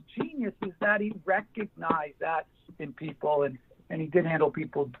Parcells' genius is that he recognized that in people, and he did handle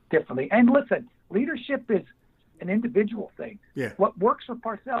people differently. And listen, leadership is an individual thing. Yeah. What works for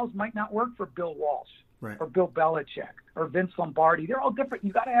Parcells might not work for Bill Walsh, right, or Bill Belichick or Vince Lombardi. They're all different.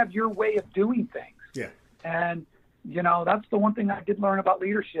 You got to have your way of doing things. Yeah. And, that's the one thing I did learn about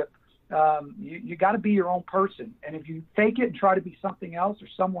leadership. You got to be your own person. And if you fake it and try to be something else or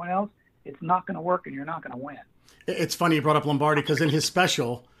someone else, it's not going to work and you're not going to win. It's funny you brought up Lombardi because in his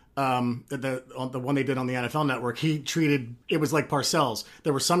special, the one they did on the NFL Network, it was like Parcells.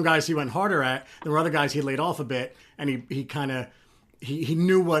 There were some guys he went harder at. There were other guys he laid off a bit, and he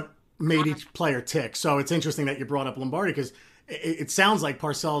knew what made each player tick. So it's interesting that you brought up Lombardi because it sounds like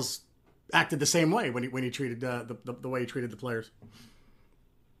Parcells acted the same way when he treated the way he treated the players.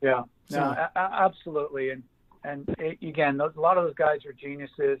 Yeah, absolutely. And again, a lot of those guys are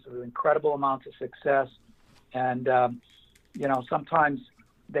geniuses with incredible amounts of success. And, sometimes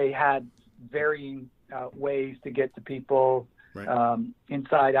they had varying ways to get to people, right,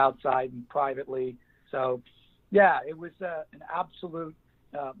 inside, outside, and privately. So, it was an absolute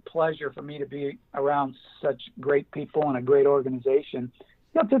pleasure for me to be around such great people and a great organization.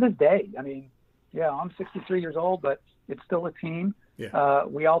 To this day, I mean, I'm 63 years old, but it's still a team. Yeah.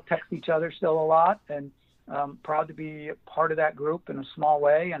 We all text each other still a lot, and proud to be part of that group in a small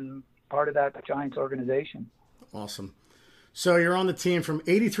way and part of that Giants organization. Awesome. So you're on the team from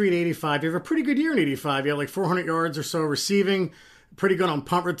 83 to 85. You have a pretty good year in 85. You had like 400 yards or so receiving, pretty good on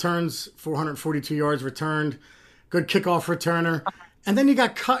punt returns, 442 yards returned, good kickoff returner. And then you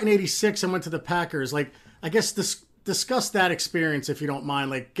got cut in 86 and went to the Packers. Like, I guess discuss that experience if you don't mind.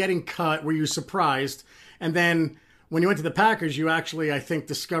 Like, getting cut, were you surprised? And then when you went to the Packers, you actually, I think,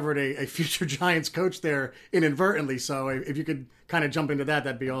 discovered a future Giants coach there inadvertently. So if you could kind of jump into that,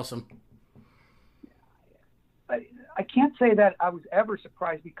 that'd be awesome. I can't say that I was ever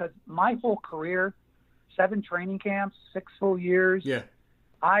surprised because my whole career, 7 training camps, 6 full years. Yeah.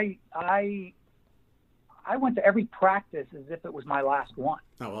 I went to every practice as if it was my last one.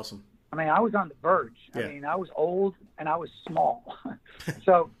 Oh, awesome. I mean, I was on the verge. Yeah. I mean, I was old and I was small.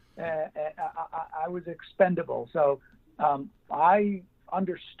 So I was expendable. So I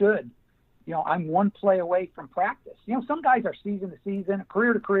understood, I'm one play away from practice. Some guys are season to season,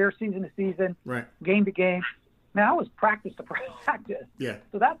 career to career, season to season, right, game to game. Now I was practice to practice. Yeah.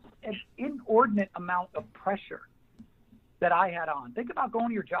 So that's an inordinate amount of pressure that I had on. Think about going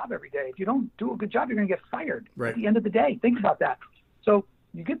to your job every day. If you don't do a good job, you're going to get fired at the end of the day. Think about that. So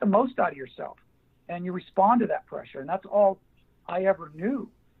you get the most out of yourself and you respond to that pressure. And that's all I ever knew.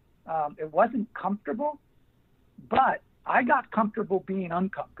 It wasn't comfortable, but I got comfortable being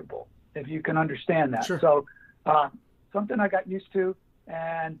uncomfortable, if you can understand that. Sure. So something I got used to.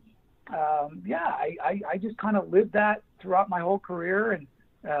 And I just kind of lived that throughout my whole career. And,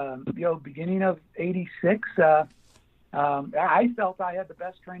 beginning of 86, I felt I had the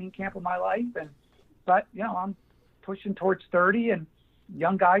best training camp of my life. But I'm pushing towards 30 and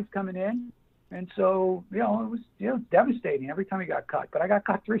young guys coming in. And so, it was, devastating every time he got cut. But I got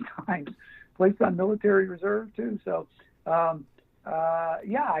cut 3 times, placed on military reserve too. So, I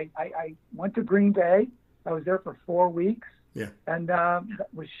went to Green Bay. I was there for 4 weeks. Yeah. And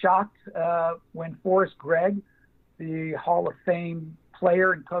was shocked when Forrest Gregg, the Hall of Fame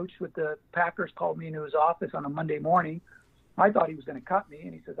player and coach with the Packers, called me into his office on a Monday morning. I thought he was going to cut me,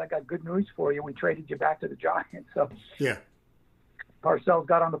 and he says, "I got good news for you. We traded you back to the Giants." So yeah, Parcells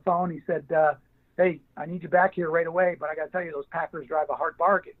got on the phone. He said, "Hey, I need you back here right away, but I got to tell you, those Packers drive a hard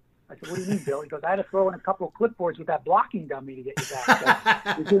bargain." I said, "What do you mean, Bill?" He goes, "I had to throw in a couple of clipboards with that blocking dummy to get you back."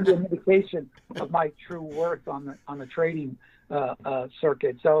 So it gives you an indication of my true worth on the trading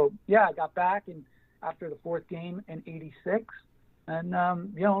circuit. So yeah, I got back and after the 4th game in 86, and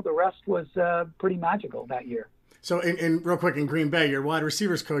the rest was pretty magical that year. So in real quick, in Green Bay, your wide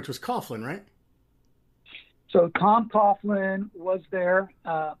receivers coach was Coughlin, right? So Tom Coughlin was there,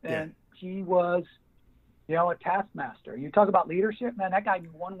 and he was, a taskmaster. You talk about leadership, man, that guy knew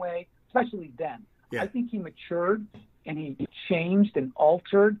one way, especially then. Yeah. I think he matured and he changed and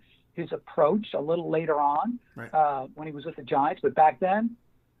altered his approach a little later on, right, when he was with the Giants. But back then,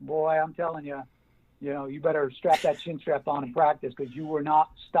 boy, I'm telling you, you better strap that chin strap on in practice because you were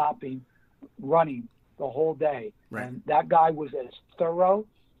not stopping running the whole day. Right. And that guy was as thorough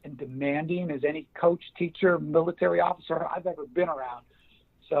and demanding as any coach, teacher, military officer I've ever been around.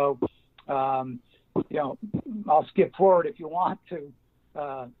 So, I'll skip forward if you want to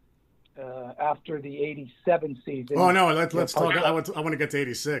after the 87 season. Oh, no, let's talk. I want to get to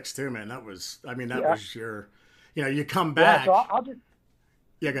 86 too, man. That was your, you come back. Yeah, so I'll just,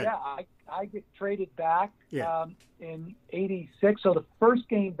 go ahead. I get traded back in 86. So the first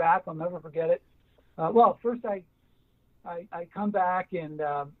game back, I'll never forget it. First I come back and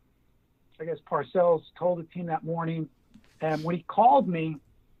I guess Parcells told the team that morning, and when he called me,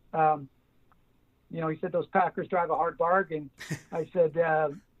 he said those Packers drive a hard bargain. I said,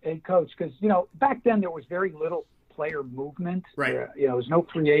 "Hey, coach," because back then there was very little player movement. Right. There was no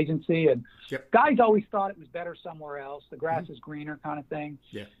free agency, and yep, guys always thought it was better somewhere else. The grass is greener, kind of thing.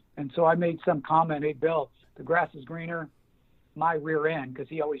 Yeah. And so I made some comment, "Hey, Bill, the grass is greener, my rear end," because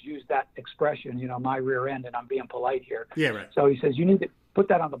he always used that expression, my rear end, and I'm being polite here. Yeah, right. So he says, "You need to put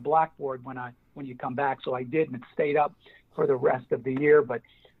that on the blackboard when you come back." So I did, and it stayed up for the rest of the year. But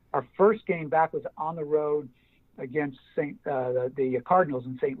our first game back was on the road against the Cardinals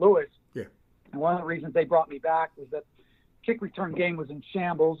in St. Louis. Yeah. And one of the reasons they brought me back was that kick return game was in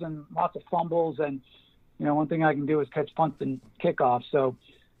shambles and lots of fumbles. And, one thing I can do is catch punts and kickoffs. So,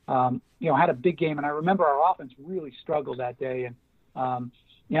 I had a big game, and I remember our offense really struggled that day. And,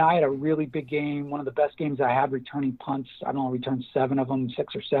 I had a really big game, one of the best games I had returning punts. I don't know, returned 7 of them,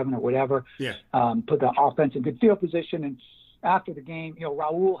 6 or 7 or whatever. Yeah. Put the offense in good field position. And after the game,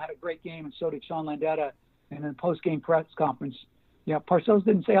 Raul had a great game, and so did Sean Landetta. And in the post-game press conference, Parcells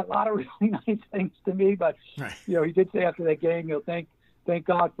didn't say a lot of really nice things to me, but, right, he did say after that game, thank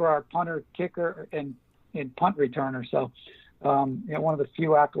God for our punter, kicker, and punt returner. So, one of the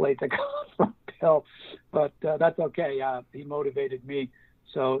few accolades I got from hill, but that's okay. He motivated me.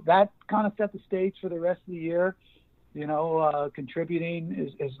 So that kind of set the stage for the rest of the year,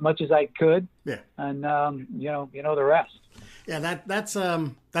 contributing as much as I could. Yeah. And, the rest. Yeah,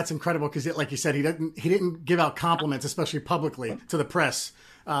 that's incredible because, like you said, he didn't give out compliments, especially publicly, to the press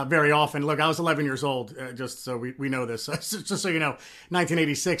very often. Look, I was 11 years old, just so we know this. Just so you know,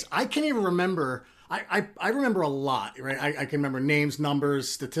 1986. I can't even remember. I remember a lot, right? I can remember names, numbers,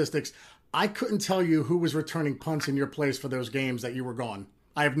 statistics. I couldn't tell you who was returning punts in your place for those games that you were gone.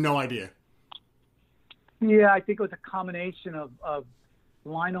 I have no idea. Yeah, I think it was a combination of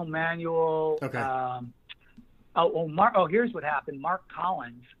Lionel Manuel. Okay. Here's what happened. Mark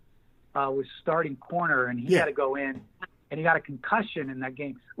Collins was starting corner, and he had to go in, and he got a concussion in that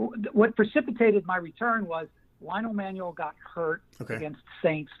game. What precipitated my return was Lionel Manuel got hurt against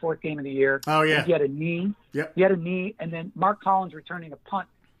Saints, fourth game of the year. Oh, yeah. He had a knee. Yep. He had a knee, and then Mark Collins, returning a punt,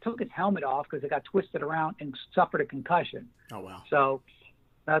 took his helmet off because it got twisted around and suffered a concussion. Oh, wow. So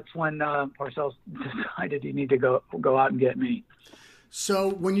that's when Parcells decided he needed to go out and get me. So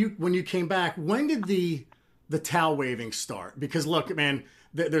when you came back, when did the towel waving start? Because look, man,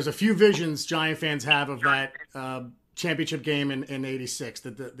 there's a few visions Giant fans have of that championship game in '86,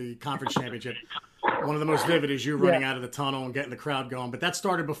 the conference championship. One of the most vivid is you running out of the tunnel and getting the crowd going. But that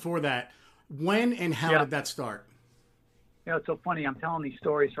started before that. When and how did that start? It's so funny. I'm telling these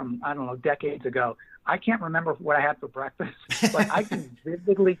stories from, I don't know, decades ago. I can't remember what I had for breakfast, but I can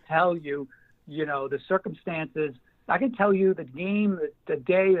vividly tell you, the circumstances. I can tell you the game, the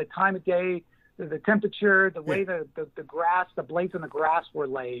day, the time of day, the temperature, the way the grass, the blades on the grass were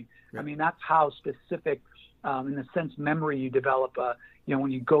laid. I mean, that's how specific, in the sense, memory you develop,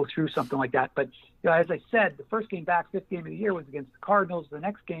 when you go through something like that. But, as I said, the first game back, fifth game of the year, was against the Cardinals. The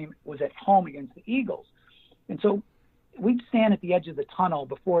next game was at home against the Eagles. And so we'd stand at the edge of the tunnel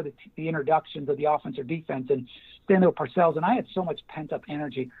before the introductions of the offense or defense and stand there with Parcells. And I had so much pent-up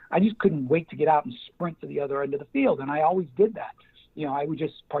energy. I just couldn't wait to get out and sprint to the other end of the field. And I always did that.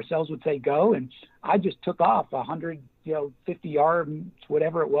 Parcells would say go, and I just took off 100, 50 yards,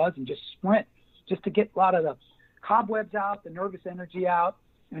 whatever it was, and just sprint just to get a lot of the cobwebs out, the nervous energy out.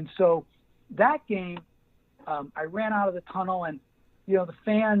 And so that game, I ran out of the tunnel, and, the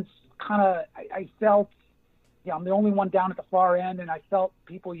fans kind of, I felt, I'm the only one down at the far end, and I felt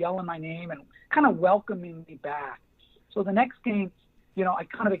people yelling my name and kind of welcoming me back. So the next game, I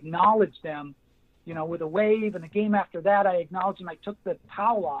kind of acknowledged them, with a wave. And the game after that, I acknowledged them. I took the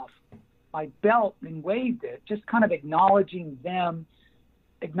towel off my belt and waved it, just kind of acknowledging them,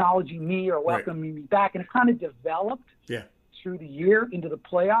 acknowledging me or welcoming me back. And it kind of developed through the year into the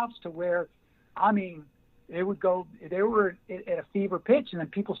playoffs to where, they were at a fever pitch, and then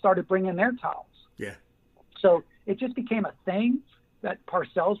people started bringing their towels. Yeah. So it just became a thing that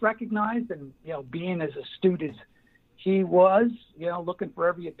Parcells recognized, and, being as astute as he was, looking for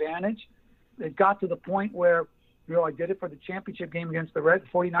every advantage, it got to the point where, I did it for the championship game against the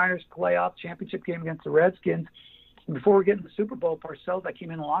 49ers playoff championship game against the Redskins. And before we get into the Super Bowl, Parcells, I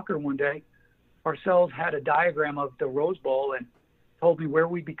came in the locker room one day. Parcells had a diagram of the Rose Bowl and told me where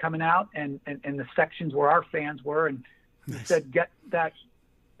we'd be coming out and the sections where our fans were. And he said, get that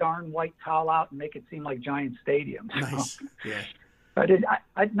darn white towel out and make it seem like Giant Stadium. Nice. Yeah.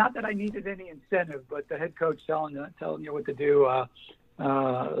 I not that I needed any incentive, but the head coach telling you what to do,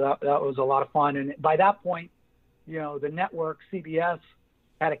 that was a lot of fun. And by that point, the network, CBS,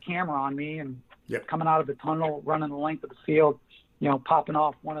 had a camera on me and coming out of the tunnel, running the length of the field, popping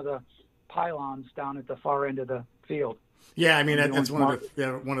off one of the pylons down at the far end of the field. Yeah, I mean, that's one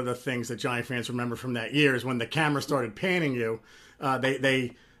of the things that Giant fans remember from that year is when the camera started panning you.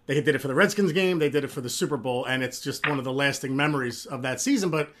 They did it for the Redskins game. They did it for the Super Bowl, and it's just one of the lasting memories of that season.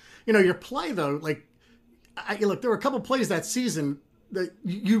 But, your play, though, look, there were a couple plays that season that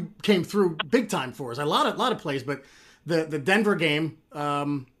you came through big time for us. A lot of plays, but the Denver game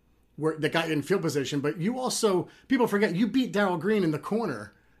that got you in field position. But you also, people forget, you beat Darrell Green in the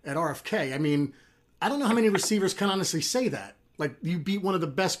corner at RFK. I mean, I don't know how many receivers can honestly say that. Like, you beat one of the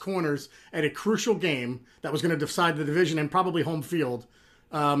best corners at a crucial game that was going to decide the division and probably home field.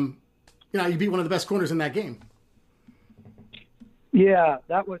 You beat one of the best corners in that game. Yeah,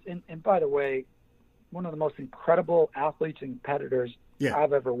 that was, and by the way, one of the most incredible athletes and competitors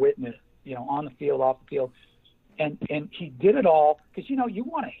I've ever witnessed, on the field, off the field. And he did it all because, you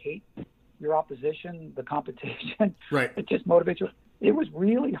want to hate your opposition, the competition. Right. It just motivates you. It was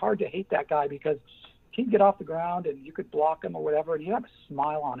really hard to hate that guy because he'd get off the ground and you could block him or whatever, and he'd have a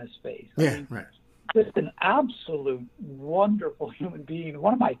smile on his face. Right. Just an absolute wonderful human being.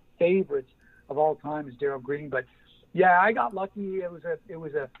 One of my favorites of all time is Darrell Green, but Yeah, I got lucky. It was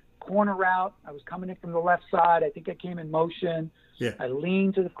a corner route. I was coming in from the left side. I think I came in motion. Yeah. I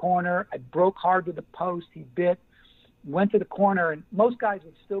leaned to the corner. I broke hard to the post. He bit, went to the corner, and most guys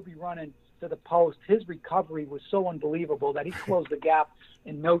would still be running to the post. His recovery was so unbelievable that he closed the gap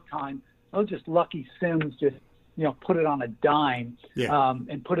in no time. I was just lucky Sims just, put it on a dime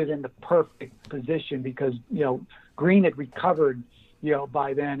and put it in the perfect position because, Green had recovered,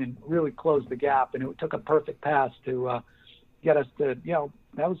 by then and really closed the gap. And it took a perfect pass to get us to,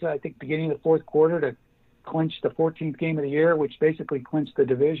 that was, I think, beginning of the fourth quarter to clinch the 14th game of the year, which basically clinched the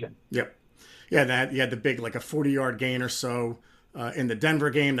division. Yep. Yeah, you had the big, like a 40-yard gain or so in the Denver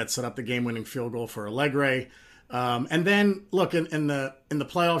game that set up the game-winning field goal for Allegre. And then, look, in the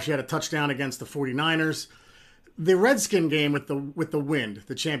playoffs, you had a touchdown against the 49ers. The Redskin game with the Wind,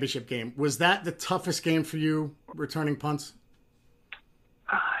 the championship game, was that the toughest game for you, returning punts?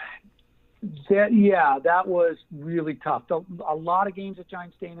 That was really tough. A lot of games at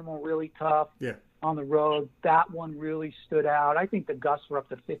Giant Stadium were really tough. Yeah. On the road, that one really stood out. I think the gusts were up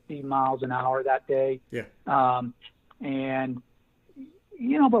to 50 miles an hour that day. Yeah. And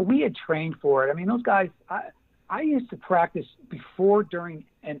but we had trained for it. I mean, those guys. I used to practice before, during,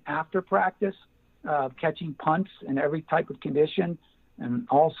 and after practice, catching punts in every type of condition and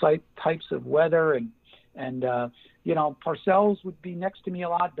all types of weather. And Parcells would be next to me a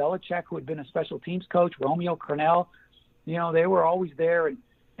lot. Belichick, who had been a special teams coach, Romeo Crennel, they were always there.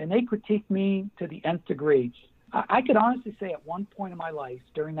 And they critiqued me to the nth degree. I could honestly say at one point in my life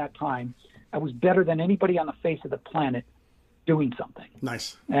during that time, I was better than anybody on the face of the planet doing something.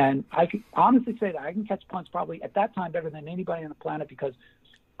 Nice. And I could honestly say that I can catch punts probably at that time better than anybody on the planet because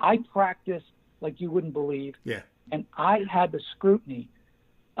I practiced like you wouldn't believe. Yeah. And I had the scrutiny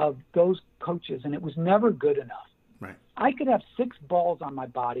of those coaches, and it was never good enough. Right. I could have 6 balls on my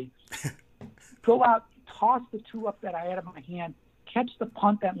body, go out, toss the 2 up that I had in my hand, catch the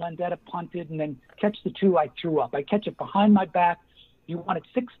punt that Landeta punted, and then catch the 2 I threw up. I catch it behind my back. You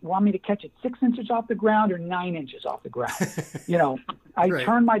want me to catch it 6 inches off the ground or 9 inches off the ground? I right.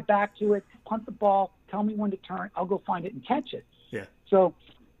 turn my back to it, punt the ball, tell me when to turn, I'll go find it and catch it. Yeah. So,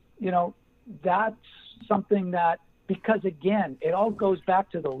 that's something that, because again, it all goes back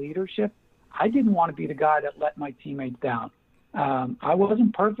to the leadership. I didn't want to be the guy that let my teammates down. I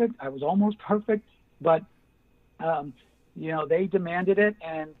wasn't perfect. I was almost perfect, but, they demanded it.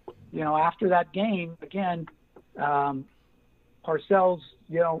 And, after that game, again, Parcells,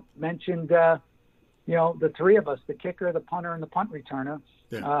 mentioned, the 3 of us, the kicker, the punter, and the punt returner,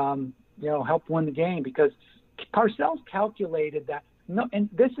 helped win the game because Parcells calculated that. No, and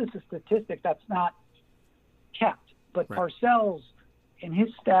this is a statistic that's not kept, but right. Parcells and his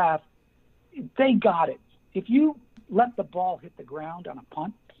staff, they got it. If you let the ball hit the ground on a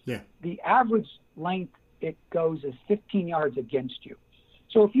punt, the average length it goes is 15 yards against you.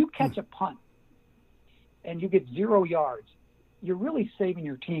 So if you catch a punt and you get 0 yards, you're really saving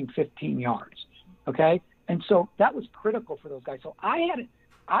your team 15 yards, okay? And so that was critical for those guys. So I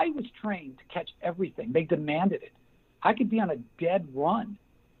was trained to catch everything. They demanded it. I could be on a dead run,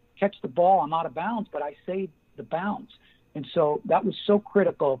 catch the ball, I'm out of bounds, but I saved the bounds. And so that was so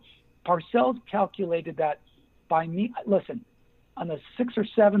critical. Parcells calculated that by me, listen, on the 6 or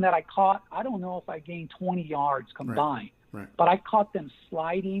 7 that I caught, I don't know if I gained 20 yards combined, right. But I caught them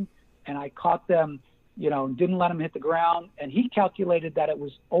sliding and I caught them, didn't let them hit the ground. And he calculated that it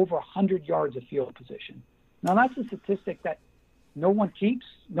was over 100 yards of field position. Now that's a statistic that no one keeps,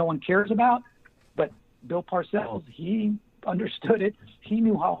 no one cares about, but Bill Parcells, he understood it. He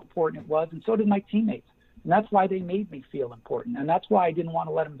knew how important it was, and so did my teammates. And that's why they made me feel important, and that's why I didn't want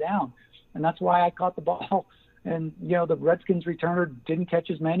to let them down. And that's why I caught the ball. And, the Redskins returner didn't catch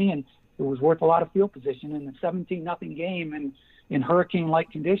as many, and it was worth a lot of field position. In the 17-0 game and in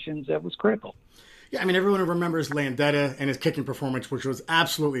hurricane-like conditions, that was critical. Yeah, I mean, everyone remembers Landeta and his kicking performance, which was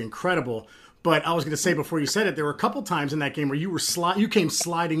absolutely incredible. But I was going to say before you said it, there were a couple times in that game where you came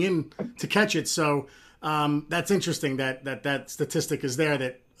sliding in to catch it. So that's interesting that statistic is there,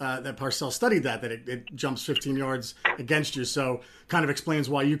 that Parcells studied that it jumps 15 yards against you. So kind of explains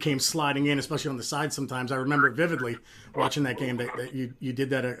why you came sliding in, especially on the side sometimes. I remember it vividly watching that game that you did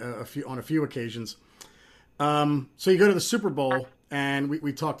that on a few occasions. So you go to the Super Bowl, and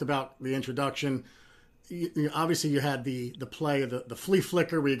we talked about the introduction. Obviously, you had the play of the flea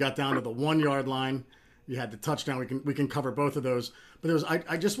flicker where you got down to the 1 yard line. You had the touchdown. We can cover both of those. But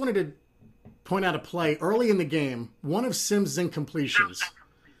I just wanted to point out a play early in the game. One of Sims' incompletions.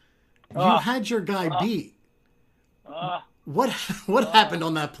 You had your guy beat. What happened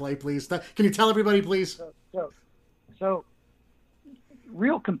on that play, please? Can you tell everybody, please? So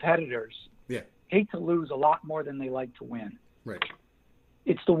real competitors. Yeah. hate to lose a lot more than they like to win. Right.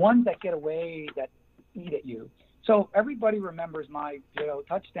 It's the ones that get away that eat at you. So everybody remembers my,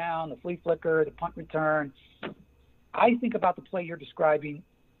 touchdown, the flea flicker, the punt return. I think about the play you're describing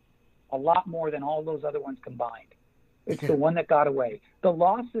a lot more than all those other ones combined. It's the one that got away. The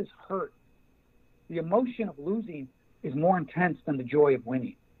losses hurt. The emotion of losing is more intense than the joy of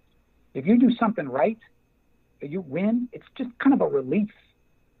winning. If you do something right, you win, it's just kind of a relief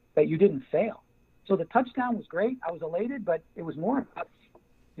that you didn't fail. So the touchdown was great. I was elated, but it was more about,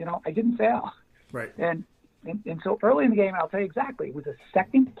 I didn't fail. Right. And so early in the game, I'll tell you exactly, it was the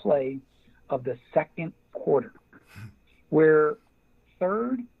second play of the second quarter where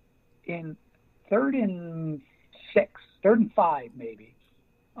third and 5 maybe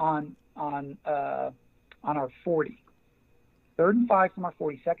on our 40. 3rd and 5 from our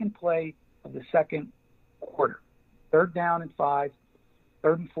 40, second play of the second quarter. 3rd down and 5,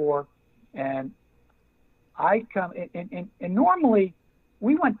 3rd and 4, and I come and normally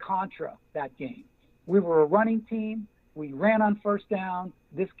we went contra that game. We were a running team. We ran on 1st down.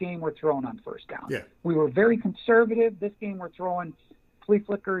 This game we're throwing on 1st down. Yeah. We were very conservative. This game we're throwing flea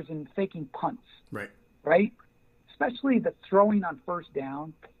flickers and faking punts. Right. Right? Especially the throwing on 1st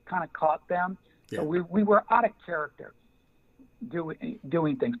down kind of caught them. Yeah. So we were out of character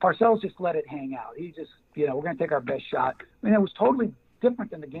doing things. Parcells just let it hang out. He just, we're going to take our best shot. I mean, it was totally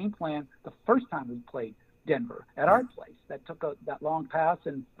different than the game plan the first time we played Denver at our place that took that long pass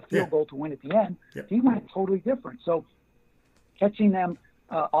and field goal to win at the end. Yeah. He went totally different. So catching them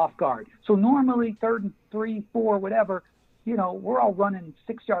off guard. So normally 3rd and 3, 4, whatever, we're all running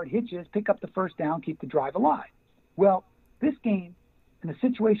 6-yard hitches, pick up the 1st down, keep the drive alive. Well, this game, in a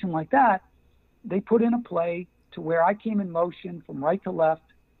situation like that, they put in a play to where I came in motion from right to left,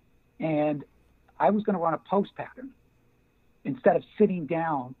 and I was going to run a post pattern instead of sitting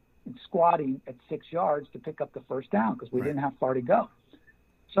down and squatting at 6 yards to pick up the 1st down because we didn't have far to go.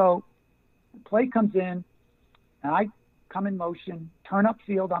 So the play comes in, and I come in motion, turn up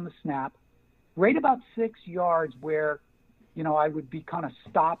field on the snap, right about 6 yards where, I would be kind of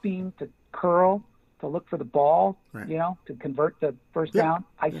stopping to curl to look for the ball, to convert the 1st down.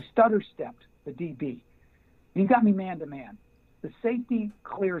 I stutter stepped the DB. He got me man to man. The safety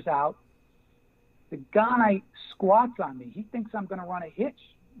clears out. The guy squats on me. He thinks I'm going to run a hitch.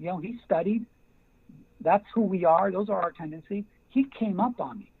 He studied. That's who we are. Those are our tendencies. He came up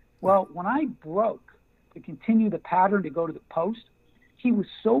on me. Well, when I broke to continue the pattern to go to the post, he was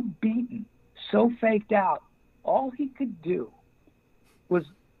so beaten, so faked out, all he could do was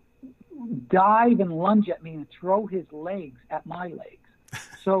dive and lunge at me and throw his legs at my legs.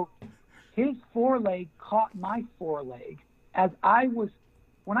 So his foreleg caught my foreleg as I was,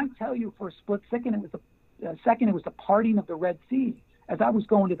 when I tell you for a split second, it was the parting of the Red Sea as I was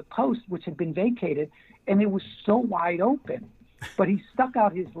going to the post, which had been vacated, and it was so wide open. But he stuck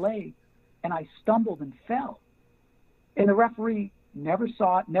out his leg, and I stumbled and fell. And the referee never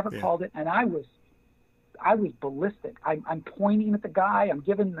saw it, never called it, and I was ballistic. I'm pointing at the guy. I'm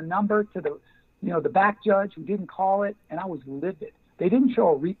giving the number to the back judge who didn't call it, and I was livid. They didn't show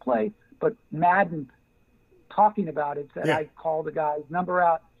a replay, but Madden talking about it said I called the guy's number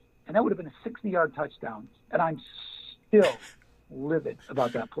out, and that would have been a 60-yard touchdown, and I'm still livid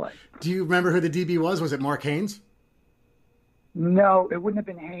about that play. Do you remember who the DB was? Was it Mark Haynes? No, it wouldn't have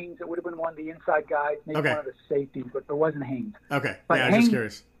been Haynes. It would have been one of the inside guys, maybe one of the safeties, but it wasn't Haynes. Okay. But I was just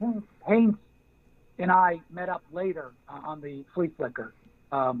curious. Haynes and I met up later on the flea flicker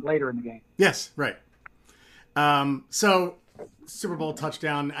later in the game. Yes, right. So Super Bowl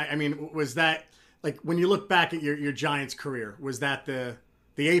touchdown. I mean, was that like when you look back at your Giants career? Was that the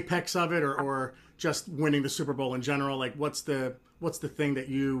apex of it, or just winning the Super Bowl in general? Like, what's the thing that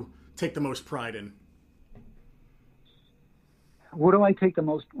you take the most pride in? What do I take the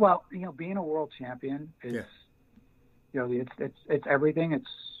most? Well, being a world champion is, it's everything. It's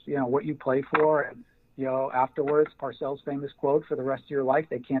what you play for, and afterwards, Parcells' famous quote: "For the rest of your life,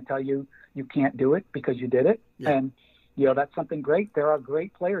 they can't tell you you can't do it because you did it." Yeah. And that's something great. There are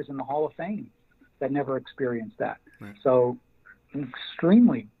great players in the Hall of Fame that never experienced that. Right. So, I'm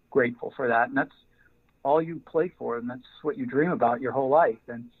extremely grateful for that, and that's all you play for, and that's what you dream about your whole life.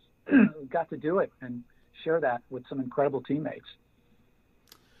 And you got to do it and share that with some incredible teammates.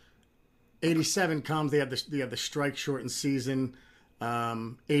 87 comes. They have the strike shortened season.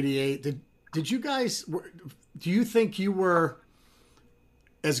 88. Did you guys? Do you think you were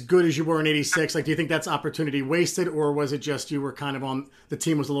as good as you were in 86? Like, do you think that's opportunity wasted, or was it just you were kind of the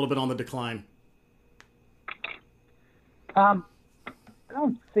team was a little bit on the decline? I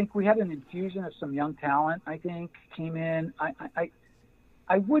don't think we had an infusion of some young talent. I think came in. I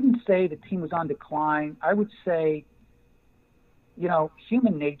I wouldn't say the team was on decline. I would say,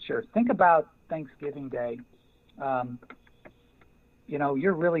 human nature. Think about Thanksgiving Day.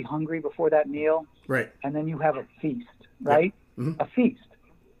 You're really hungry before that meal. Right. And then you have a feast, right? Yeah. Mm-hmm. A feast.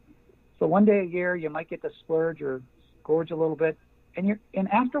 So one day a year, you might get to splurge or gorge a little bit. And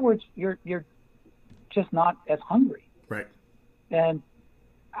afterwards, you're just not as hungry. Right. And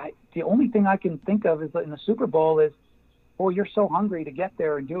the only thing I can think of is in the Super Bowl is, you're so hungry to get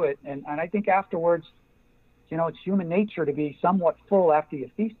there and do it. And I think afterwards, it's human nature to be somewhat full after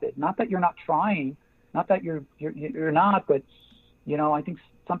you feasted. Not that you're not trying, not that you're not, but, I think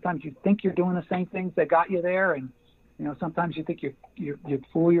sometimes you think you're doing the same things that got you there. And, sometimes you think you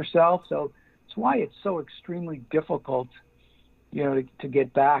fool yourself. So it's why it's so extremely difficult, to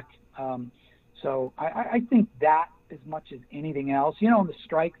get back. So I think that as much as anything else, the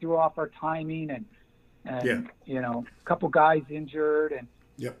strike threw off our timing and a couple guys injured. And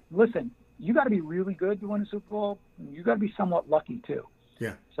listen, you got to be really good to win a Super Bowl. You got to be somewhat lucky too.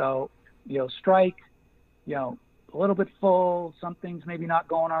 Yeah. So, strike, a little bit full, some things maybe not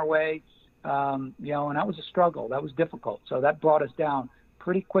going our way, and that was a struggle. That was difficult. So that brought us down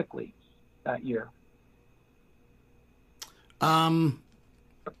pretty quickly that year.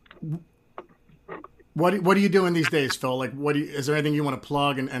 What are you doing these days, Phil? Like, is there anything you want to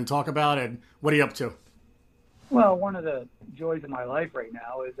plug and talk about? And what are you up to? Well, one of the joys of my life right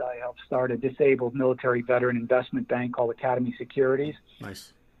now is I help start a disabled military veteran investment bank called Academy Securities.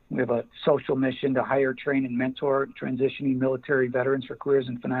 Nice. We have a social mission to hire, train, and mentor transitioning military veterans for careers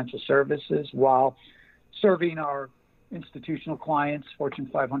in financial services while serving our institutional clients, Fortune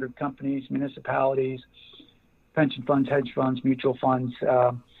 500 companies, municipalities, pension funds, hedge funds, mutual funds,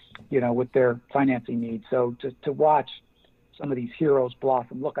 with their financing needs. So to watch some of these heroes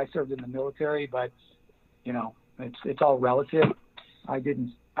blossom. Look, I served in the military, but it's all relative. I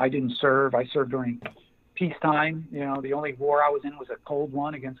didn't serve. I served during peacetime. The only war I was in was a cold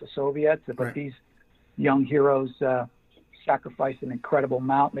one against the Soviets. But right. These young heroes sacrificed an incredible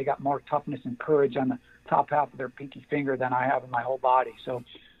amount. They got more toughness and courage on the top half of their pinky finger than I have in my whole body. So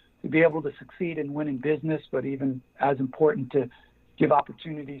to be able to succeed and win in business, but even as important to give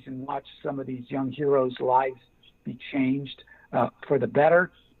opportunities and watch some of these young heroes' lives be changed for the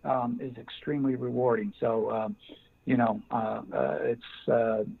better is extremely rewarding. So, it's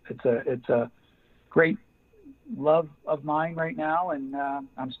a great love of mine right now, and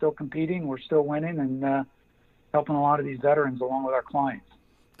I'm still competing. We're still winning and helping a lot of these veterans along with our clients.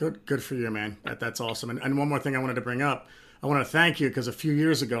 Good for you, man. That's awesome. And one more thing I wanted to bring up. I want to thank you because a few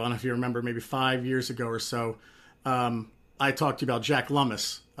years ago, I don't know if you remember, maybe 5 years ago or so, I talked to you about Jack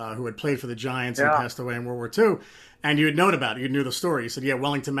Lummis, who had played for the Giants and passed away in World War II. And you had known about it. You knew the story. You said,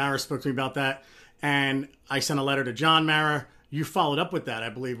 Wellington Mara spoke to me about that. And I sent a letter to John Mara. You followed up with that, I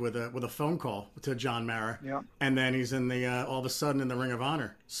believe, with a phone call to John Mara. Yeah. And then he's in all of a sudden in the Ring of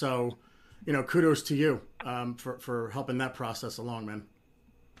Honor. So, kudos to you for helping that process along, man.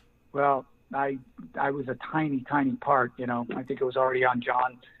 Well, I was a tiny part. I think it was already on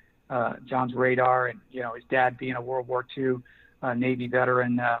John's radar, and his dad being a World War II Navy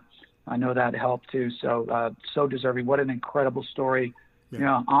veteran, I know that helped too. So deserving. What an incredible story.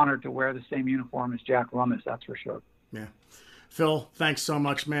 Yeah. Honored to wear the same uniform as Jack Lummis, that's for sure. Yeah. Phil, thanks so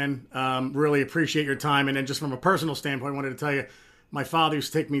much, man. Really appreciate your time. And then just from a personal standpoint, I wanted to tell you, my father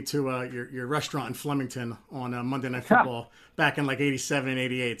used to take me to your restaurant in Flemington on Monday Night Football back in like 87 and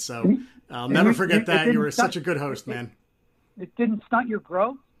 88. So I'll never forget that. You were such a good host, man. It didn't stunt your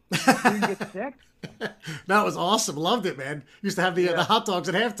growth? You didn't get sick? That was awesome. Loved it, man. Used to have the hot dogs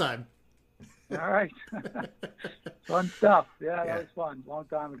at halftime. All right. Fun stuff. Yeah, that was fun. Long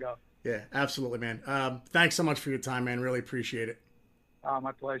time ago. Yeah, absolutely, man. Thanks so much for your time, man. Really appreciate it.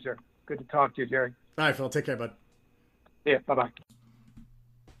 My pleasure. Good to talk to you, Jerry. All right, Phil. Take care, bud. Yeah, bye-bye.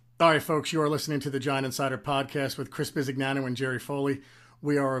 All right, folks. You are listening to the Giant Insider Podcast with Chris Bisignano and Jerry Foley.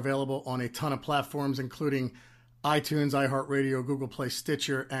 We are available on a ton of platforms, including iTunes, iHeartRadio, Google Play,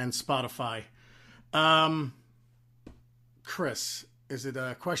 Stitcher, and Spotify. Chris, is it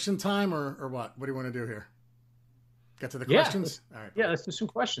question time or what? What do you want to do here? Get to the questions? All right. Yeah, let's do some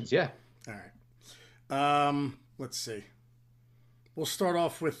questions. Yeah. All right. Let's see. We'll start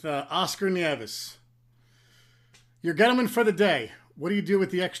off with Oscar Nieves. Your gentleman for the day. What do you do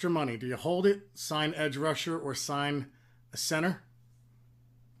with the extra money? Do you hold it, sign edge rusher, or sign a center?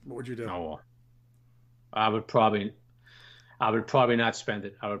 What would you do? Oh, I would probably not spend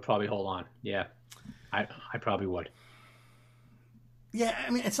it. I would probably hold on. Yeah, I probably would. Yeah,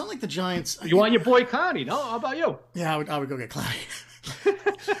 I mean, it's not like the Giants. You want your boy Connie? No, how about you? Yeah, I would go get Clowney.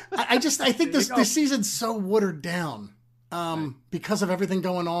 I think this season's so watered down. because of everything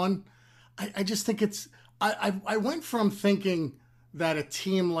going on. I just think it's. I went from thinking that a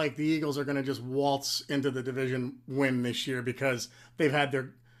team like the Eagles are going to just waltz into the division win this year because they've had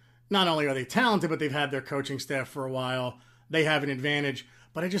their. Not only are they talented, but they've had their coaching staff for a while. They have an advantage.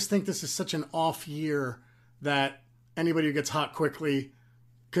 But I just think this is such an off year that anybody who gets hot quickly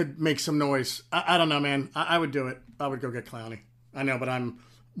could make some noise. I don't know, man. I would do it. I would go get Clowney. I know, but I'm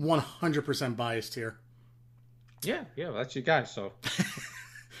 100% biased here. Yeah, well, that's your guy. So,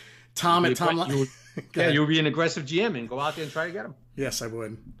 Tom, you'll be an aggressive GM and go out there and try to get him. Yes, I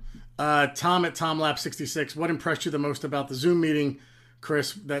would. Tom at TomLap66. What impressed you the most about the Zoom meeting,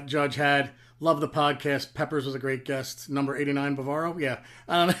 Chris, that Judge had? Love the podcast. Peppers was a great guest. Number 89, Bavaro. Yeah,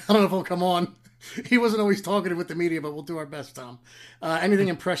 I don't know if he'll come on. He wasn't always talkative with the media, but we'll do our best, Tom. Anything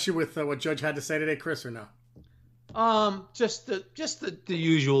impress you with what Judge had to say today, Chris, or no? Just the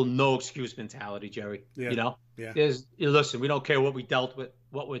usual no excuse mentality, Jerry. Yeah. Listen, we don't care what we're dealt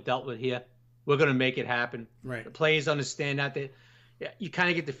with here. We're gonna make it happen. Right. The players understand that. You kind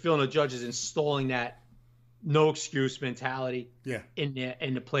of get the feeling the Judge is installing that no excuse mentality. Yeah.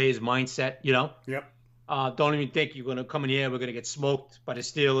 In the players' mindset. Yep. Don't even think you're gonna come in here. We're gonna get smoked by the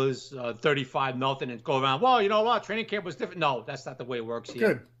Steelers, 35-0, and go around. Well, you know what? Training camp was different. No, that's not the way it works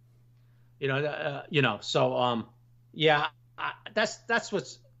here. Good. So yeah, that's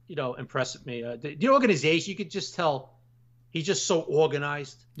what's impressed me. The organization, you could just tell he's just so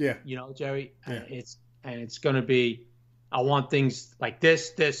organized. Yeah. Jerry. Yeah. It's going to be, I want things like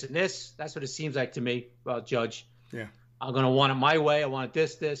this, and this. That's what it seems like to me about Judge. Yeah. I'm going to want it my way. I want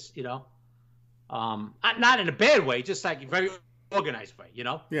it this. Not in a bad way, just like a very organized way.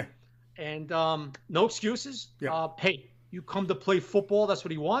 Yeah. And no excuses. Yeah. Hey, you come to play football. That's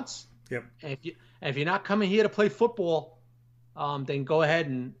what he wants. Yep. And if you're not coming here to play football, then go ahead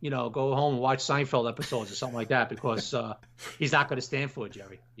and go home and watch Seinfeld episodes or something like that, because he's not going to stand for it,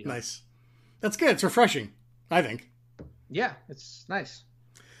 Jerry. Nice. That's good. It's refreshing, I think. Yeah, it's nice.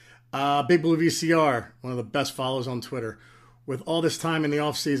 Big Blue VCR, one of the best follows on Twitter. With all this time in the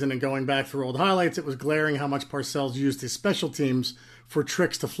offseason and going back through old highlights, it was glaring how much Parcells used his special teams for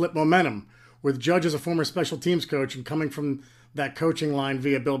tricks to flip momentum. With Judge as a former special teams coach and coming from that coaching line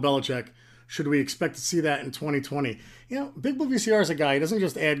via Bill Belichick, should we expect to see that in 2020? Big Blue VCR is a guy. He doesn't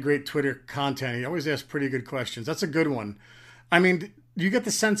just add great Twitter content. He always asks pretty good questions. That's a good one. I mean, do you get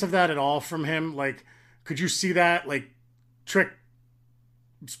the sense of that at all from him? Like, could you see that, like, trick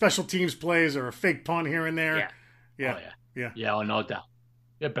special teams plays or a fake punt here and there? Yeah. Oh, yeah. Yeah, no doubt.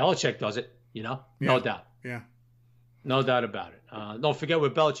 Yeah, Belichick does it, No doubt. Yeah. No doubt about it. Don't forget where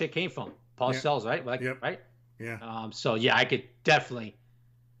Belichick came from. Parcells, right? Right? Yeah. So, yeah, I could definitely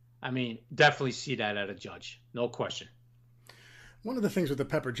see that at a Judge. No question. One of the things with the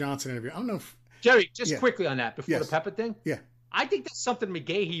Pepper Johnson interview, I don't know if... Jerry, just quickly on that, before the Pepper thing. Yeah. I think that's something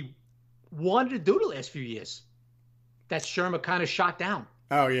McGahee wanted to do the last few years. That Shermer kind of shot down.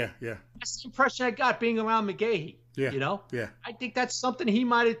 Oh, yeah. That's the impression I got being around McGahee. Yeah. Yeah. I think that's something he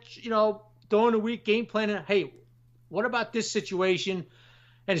might have, during the week game planning. Hey, what about this situation?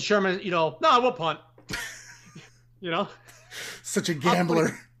 And Sherman, no, we'll punt. Such a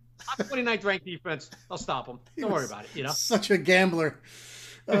gambler. I'm 29th ranked defense. I'll stop him. Don't worry about it. Such a gambler.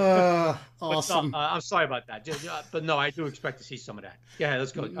 Awesome. I'm sorry about that. But no, I do expect to see some of that. Yeah,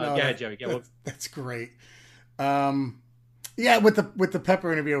 let's go. Go ahead, Jerry. That's great. Yeah, with the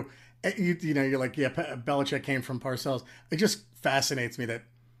Pepper interview, you're like, Belichick came from Parcells. It just fascinates me that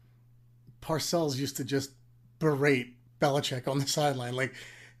Parcells used to just berate Belichick on the sideline, like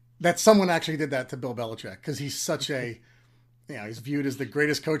that someone actually did that to Bill Belichick, because he's such a, he's viewed as the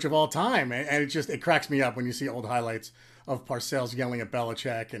greatest coach of all time, and it cracks me up when you see old highlights of Parcells yelling at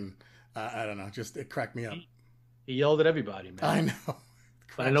Belichick, and I don't know, just it cracked me up. He yelled at everybody, man. I know.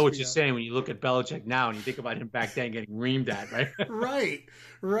 But I know what you're saying when you look at Belichick now and you think about him back then getting reamed at, right?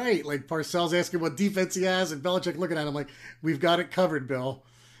 Right. Like Parcells asking what defense he has, and Belichick looking at him like, "We've got it covered, Bill."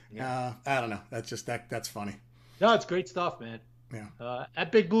 Yeah. I don't know. That's just that's funny. No, it's great stuff, man. Yeah.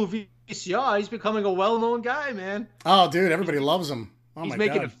 At Big Blue VCR, he's becoming a well-known guy, man. Oh, dude, everybody loves him. Oh, he's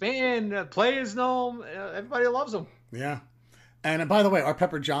making a fan. Players know him. Everybody loves him. Yeah. And by the way, our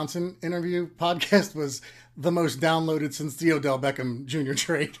Pepper Johnson interview podcast was the most downloaded since the Odell Beckham Jr.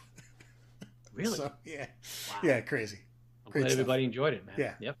 trade. Really? So, yeah. Wow. Yeah, crazy. I'm glad everybody enjoyed it, man.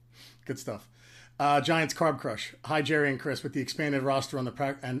 Yeah. Yep. Good stuff. Giants Carb Crush. Hi, Jerry and Chris. With the expanded roster on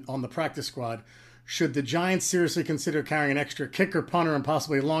the practice squad, should the Giants seriously consider carrying an extra kicker, punter, and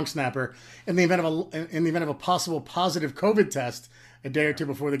possibly a long snapper in the event of a possible positive COVID test a day or two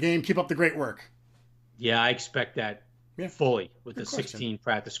before the game? Keep up the great work. Yeah, I expect that fully with Good the question. 16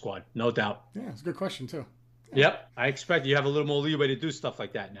 practice squad, no doubt. Yeah, it's a good question too. Yep, I expect you have a little more leeway to do stuff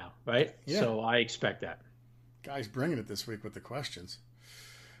like that now, right? Yeah. So I expect that. Guy's bringing it this week with the questions.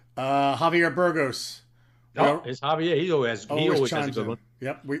 Javier Burgos. No, it's Javier. He always has a good one.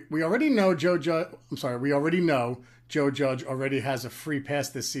 Yep. We already know Joe Judge. I'm sorry. We already know Joe Judge already has a free pass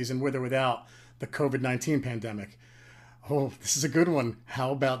this season, with or without the COVID-19 pandemic. Oh, this is a good one.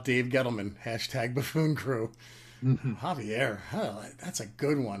 How about Dave Gettleman? Hashtag Buffoon Crew. Mm-hmm. Javier. Oh, that's a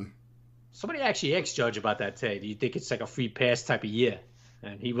good one. Somebody actually asked Judge about that today. Do you think it's like a free pass type of year?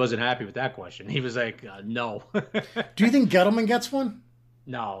 And he wasn't happy with that question. He was like, no. Do you think Gettleman gets one?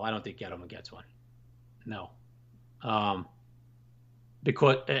 No, I don't think Gettleman gets one. No.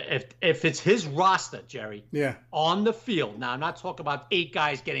 Because if it's his roster, Jerry, on the field. Now, I'm not talking about 8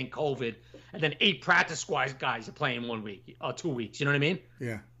 guys getting COVID and then 8 practice squad guys are playing 1 week or 2 weeks. You know what I mean?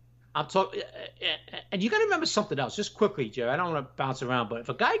 Yeah. I'm talking, and you got to remember something else, just quickly, Jerry. I don't want to bounce around, but if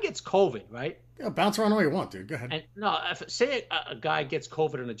a guy gets COVID, right? Yeah, bounce around all you want, dude. Go ahead. And no, say a guy gets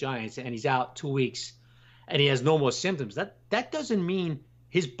COVID on the Giants and he's out 2 weeks, and he has no more symptoms. That doesn't mean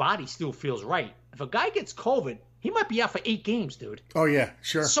his body still feels right. If a guy gets COVID, he might be out for 8 games, dude. Oh yeah,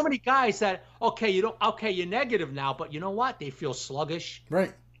 sure. So many guys that you're negative now, but you know what? They feel sluggish.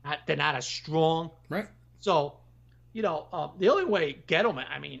 Right. They're not as strong. Right. So, the only way Gettleman,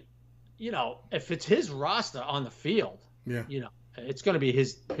 I mean, if it's his roster on the field, it's going to be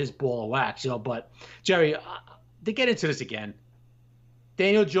his ball of wax, But, Jerry, to get into this again,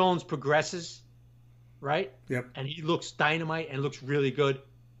 Daniel Jones progresses, right? Yep. And he looks dynamite and looks really good.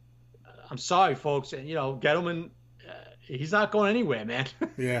 I'm sorry, folks. And, Gettleman, he's not going anywhere, man.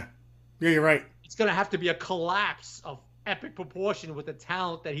 Yeah. Yeah, you're right. It's going to have to be a collapse of epic proportion with the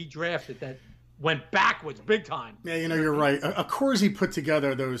talent that he drafted that went backwards big time. Yeah, you're right. Of course, he put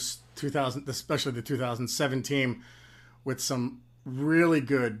together those 2000, especially the 2007 team, with some really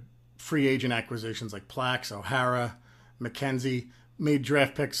good free agent acquisitions like Plax, O'Hara, McKenzie, made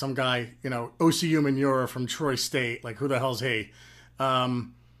draft picks. Some guy, OCU Manura from Troy State. Like, who the hell's he?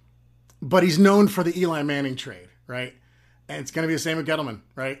 But he's known for the Eli Manning trade, right? And it's going to be the same with Gettleman,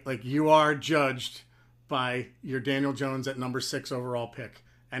 right? Like, you are judged by your Daniel Jones at number 6 overall pick.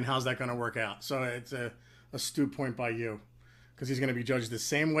 And how's that going to work out? So it's a astute point by you, because he's going to be judged the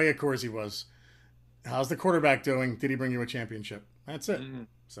same way, of course, he was. How's the quarterback doing? Did he bring you a championship? That's it. Mm-hmm.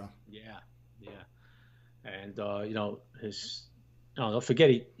 So yeah, and don't forget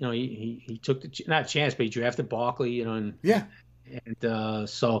he took not a chance, but he drafted Barkley, and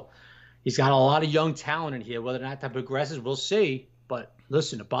so he's got a lot of young talent in here. Whether or not that progresses, we'll see. But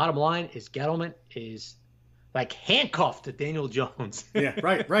listen, the bottom line is Gettleman is like handcuffed to Daniel Jones. Yeah,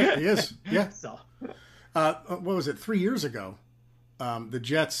 right. He is. Yeah. So, what was it? 3 years ago, the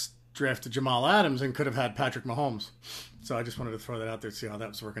Jets drafted Jamal Adams and could have had Patrick Mahomes. So I just wanted to throw that out there to see how that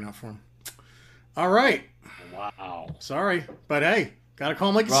was working out for him. All right. Wow. Sorry, but hey, gotta call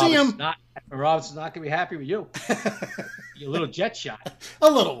him like you see him. Robinson's not gonna be happy with you. Your little jet shot.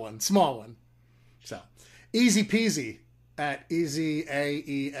 A little one, small one. So, easy peasy at Easy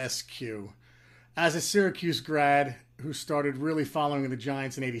AESQ. As a Syracuse grad who started really following the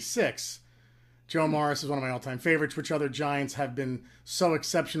Giants in '86, Joe Morris is one of my all-time favorites. Which other Giants have been so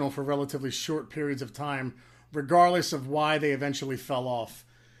exceptional for relatively short periods of time, regardless of why they eventually fell off?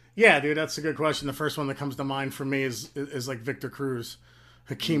 Yeah, dude, that's a good question. The first one that comes to mind for me is like Victor Cruz,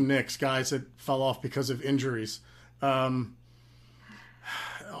 Hakeem Nicks, guys that fell off because of injuries.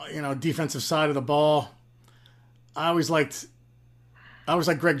 Defensive side of the ball. I always liked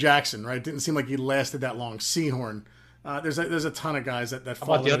Greg Jackson, right? Didn't seem like he lasted that long. Seahorn. There's a ton of guys that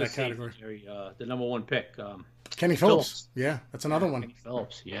fall into that category. Jerry, the number 1 pick, Kenny Phillips. Yeah, that's another one. Kenny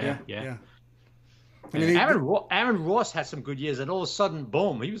Phillips. Yeah. I mean, Aaron Ross had some good years, and all of a sudden,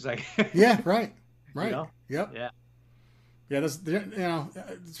 boom, he was like, yeah, right. Yep. Yeah. There's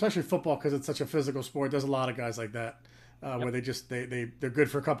especially football, because it's such a physical sport. There's a lot of guys like that where they just they're good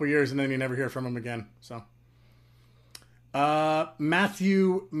for a couple years and then you never hear from them again. So.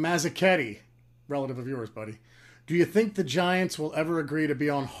 Matthew Mazzuchetti, relative of yours, buddy. Do you think the Giants will ever agree to be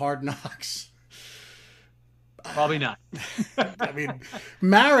on Hard Knocks? Probably not. I mean,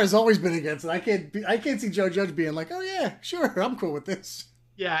 Mara's always been against it. I can't see Joe Judge being like, oh yeah, sure, I'm cool with this.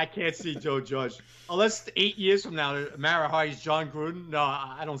 Yeah, I can't see Joe Judge. Unless 8 years from now, Mara hires John Gruden. No,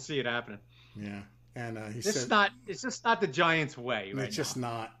 I don't see it happening. Yeah, and it's just not the Giants' way. Right, it's just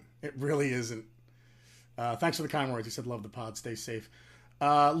not. It really isn't. Thanks for the kind words. He said, love the pod. Stay safe.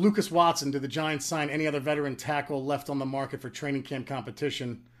 Lucas Watson, did the Giants sign any other veteran tackle left on the market for training camp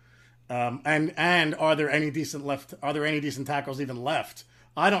competition? And are there any decent tackles even left?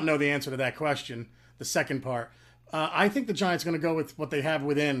 I don't know the answer to that question. The second part. I think the Giants are going to go with what they have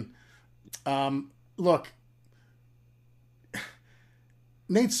within. Look,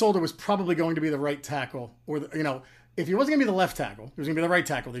 Nate Solder was probably going to be the right tackle, or if he wasn't going to be the left tackle, he was going to be the right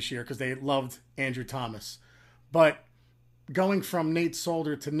tackle this year because they loved Andrew Thomas. But going from Nate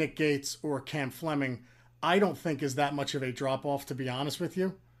Solder to Nick Gates or Cam Fleming, I don't think is that much of a drop-off, to be honest with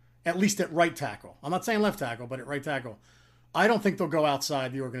you. At least at right tackle. I'm not saying left tackle, but at right tackle. I don't think they'll go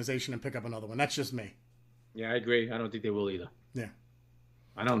outside the organization and pick up another one. That's just me. Yeah, I agree. I don't think they will either. Yeah.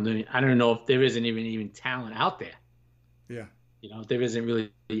 I don't know if there isn't even talent out there. Yeah. There isn't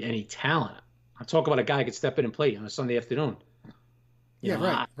really any talent. I'm talking about a guy who could step in and play on a Sunday afternoon.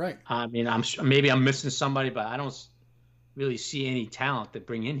 Right. I mean, maybe I'm missing somebody, but I don't really see any talent to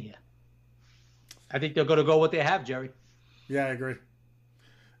bring in here. I think they're going to go what they have, Jerry. Yeah, I agree.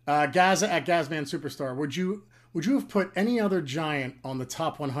 Gaza at Gazman Superstar. Would you have put any other Giant on the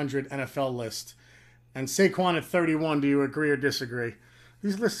top 100 NFL list? And Saquon at 31, do you agree or disagree?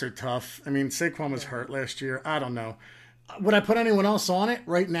 These lists are tough. I mean, Saquon was hurt last year. I don't know. Would I put anyone else on it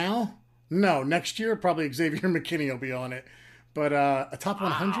right now? No. Next year, probably Xavier McKinney will be on it. But a top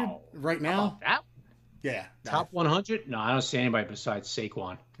 100 right now? How about that? Yeah. Top 100? No, I don't see anybody besides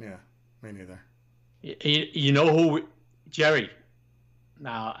Saquon. Yeah, me neither. You know who, Jerry?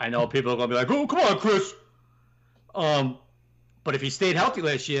 Now, I know people are going to be like, oh, come on, Chris. But if he stayed healthy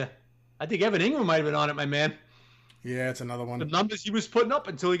last year, I think Evan Ingram might have been on it, my man. Yeah, it's another one. The numbers he was putting up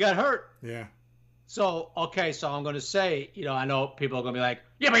until he got hurt. Yeah. So I'm going to say, I know people are going to be like,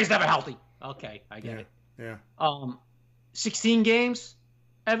 yeah, but he's never healthy. Okay, I get it. Yeah. 16 games,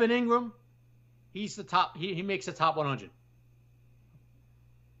 Evan Ingram, he's the top. He makes the top 100.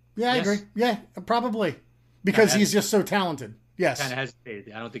 Yeah, I agree. Yeah, probably. Because he's just so talented. Yes. Kind of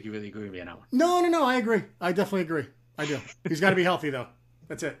hesitated. I don't think you really agree with me on that one. No, I agree. I definitely agree. I do. He's got to be healthy, though.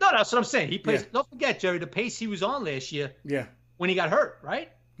 That's it. No, that's what I'm saying. He plays. Yeah. Don't forget, Jerry, the pace he was on last year. Yeah. When he got hurt, right?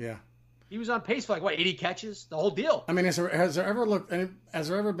 Yeah. He was on pace for 80 catches, the whole deal. I mean, has there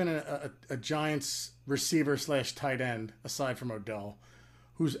ever been a Giants receiver / tight end aside from Odell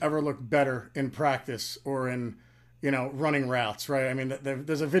who's ever looked better in practice or in running routes? Right. I mean,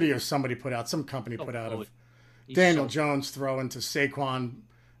 there's a video somebody put out, some company put out of Daniel Jones throwing to Saquon,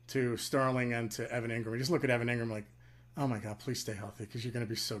 to Sterling, and to Evan Ingram. You just look at Evan Ingram like, oh my God, please stay healthy because you're going to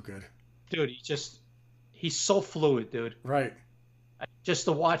be so good. Dude, he's so fluid, dude. Right. Just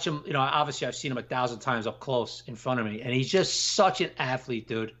to watch him, obviously I've seen him 1,000 times up close in front of me, and he's just such an athlete,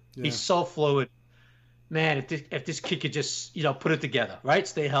 dude. Yeah. He's so fluid. Man, if this kid could just, put it together, right?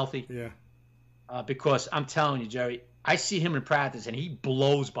 Stay healthy. Yeah. Because I'm telling you, Jerry, I see him in practice, and he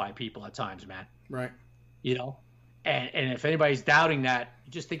blows by people at times, man. Right. And if anybody's doubting that,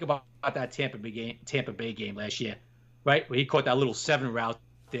 just think about that Tampa Bay game last year, right? Where he caught that little 7 route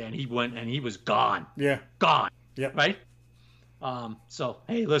there, and he went and he was gone. Yeah. Gone. Yeah. Right? So,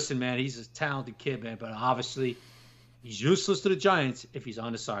 hey, listen, man, he's a talented kid, man, but obviously he's useless to the Giants if he's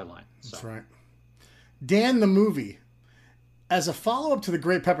on the sideline. So. That's right. Dan the Movie. As a follow-up to the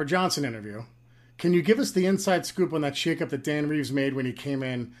great Pepper Johnson interview, can you give us the inside scoop on that shakeup that Dan Reeves made when he came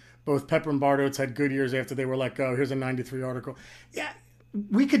in? Both Pepper and Bart Oates had good years after they were let go. Here's a 93 article. Yeah,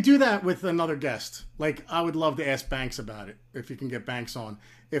 we could do that with another guest. Like, I would love to ask Banks about it, if you can get Banks on.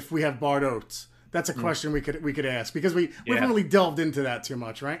 If we have Bart Oates. That's a question we could ask because we haven't really delved into that too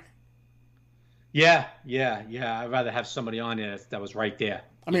much, right? Yeah. I'd rather have somebody on there that was right there.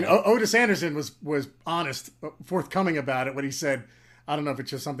 I mean, Otis Anderson was honest, forthcoming about it when he said, I don't know if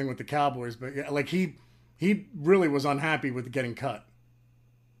it's just something with the Cowboys, but he really was unhappy with getting cut.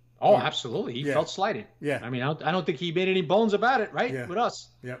 Oh, absolutely. He felt slighted. Yeah. I mean, I don't think he made any bones about it, right? Yeah. With us.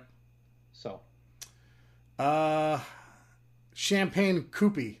 Yep. So. Champagne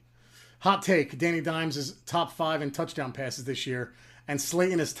Coopy. Hot take. Danny Dimes is top 5 in touchdown passes this year, and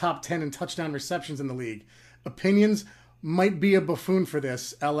Slayton is top 10 in touchdown receptions in the league. Opinions might be a buffoon for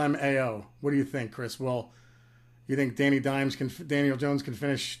this. LMAO. What do you think, Chris? Well, you think Daniel Jones can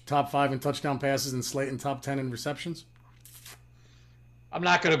finish top 5 in touchdown passes and Slayton top 10 in receptions? I'm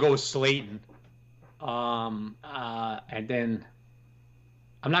not going to go with Slayton. And then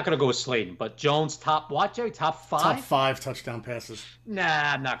I'm not going to go with Slayton, but Jones top 5? Top 5 touchdown passes. Nah,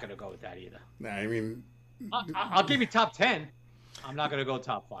 I'm not going to go with that either. Nah, I mean... I'll give you top 10. I'm not going to go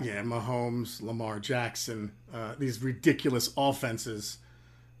top 5. Yeah, Mahomes, Lamar Jackson, these ridiculous offenses.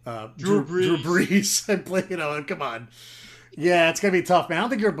 Drew Brees. Come on. Yeah, it's going to be tough, man. I don't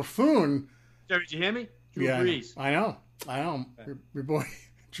think you're a buffoon. Jerry, did you hear me? Drew Brees. I know. Your boy,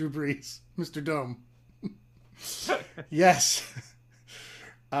 Drew Brees, Mr. Dome. Yes.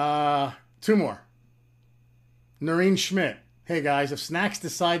 2 more. Noreen Schmidt. Hey, guys, if Snacks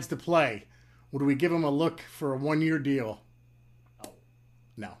decides to play, would we give him a look for a 1-year deal?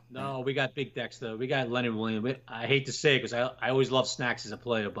 No, we got Big Dexter. We got Leonard Williams. I hate to say it because I always loved Snacks as a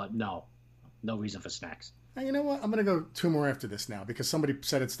player, but no reason for Snacks. Now, you know what? I'm going to go 2 more after this now because somebody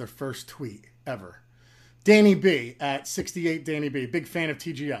said it's their first tweet ever. Danny B at 68 Danny B. Big fan of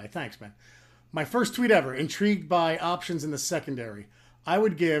TGI. Thanks, man. My first tweet ever. Intrigued by options in the secondary. I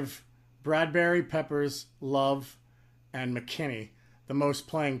would give Bradbury, Peppers, Love, and McKinney the most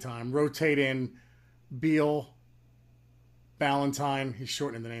playing time. Rotate in Beal, Ballantyne, he's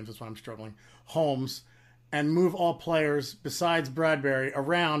shortening the names, that's why I'm struggling, Holmes, and move all players besides Bradbury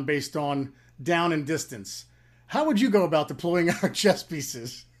around based on down and distance. How would you go about deploying our chess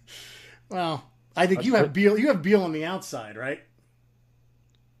pieces? Well, I think you have Beal. You have Beal on the outside, right?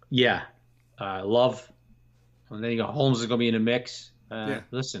 Yeah, Love, and then you go Holmes is going to be in the mix.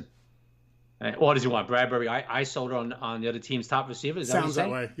 Listen, what does he want? Bradbury ISO'd on the other team's top receivers? Sounds that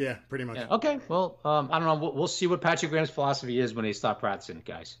way. Yeah, pretty much. Yeah. Okay. Well, I don't know. We'll see what Patrick Graham's philosophy is when they start practicing,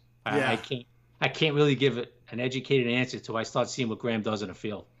 guys. I can't really give an educated answer till I start seeing what Graham does in the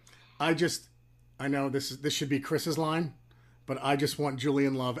field. I know this should be Chris's line, but I just want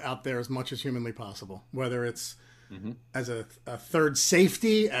Julian Love out there as much as humanly possible, whether it's as a third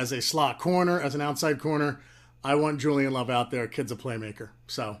safety, as a slot corner, as an outside corner. I want Julian Love out there. Kid's a playmaker.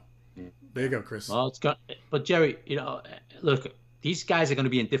 So there you go, Chris. Well, but Jerry, look, these guys are going to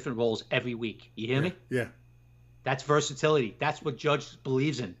be in different roles every week. You hear me? Yeah. That's versatility. That's what Judge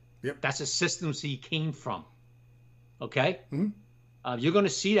believes in. Yep. That's the systems he came from. Okay? Mm-hmm. You're going to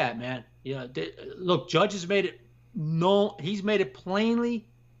see that, man. Look, Judge has made it known. He's made it plainly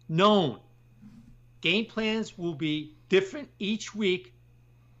known. Game plans will be different each week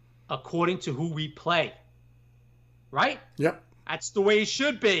according to who we play. Right? Yep. That's the way it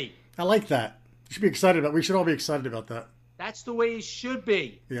should be. I like that. You should be excited about. We should all be excited about that. That's the way it should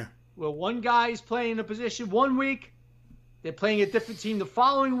be. Yeah. Where one guy is playing a position one week, they're playing a different team the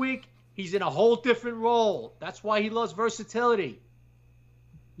following week. He's in a whole different role. That's why he loves versatility.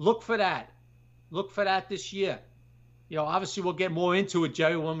 Look for that. Look for that this year. Obviously we'll get more into it,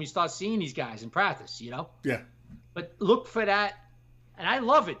 Jerry, when we start seeing these guys in practice, Yeah. But look for that. And I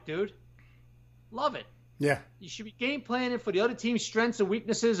love it, dude. Love it. Yeah. You should be game planning for the other team's strengths and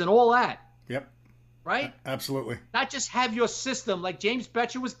weaknesses and all that. Yep. Right? Absolutely. Not just have your system like James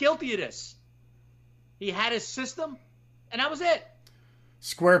Betcher was guilty of this. He had his system, and that was it.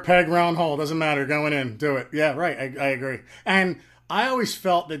 Square peg, round hole. Doesn't matter. Going in. Do it. Yeah, right. I agree. And I always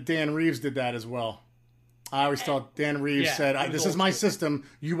felt that Dan Reeves did that as well. I always thought Dan Reeves said, this is my system.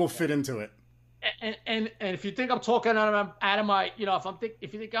 You will fit into it. And if you think I'm talking out of my,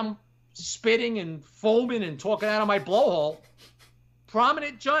 if you think I'm spitting and foaming and talking out of my blowhole,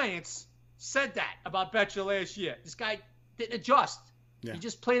 prominent Giants said that about Betcher last year. This guy didn't adjust. Yeah. He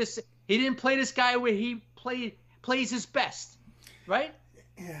just played he didn't play this guy where he plays his best, right?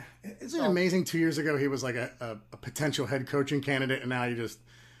 Yeah. Isn't it amazing 2 years ago he was like a potential head coaching candidate, and now you just...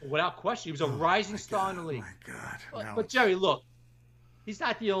 Without question. He was a rising star in the league. Oh, my God. But Jerry, look, he's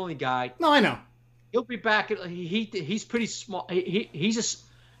not the only guy. No, I know. He'll be back. He's pretty smart. He's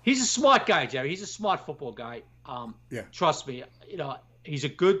a smart guy, Jerry. He's a smart football guy. Trust me. He's a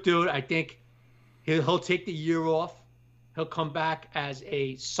good dude. I think he'll take the year off. He'll come back as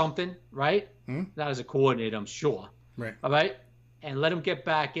a something, right? Not as a coordinator, I'm sure. Right. All right? And let him get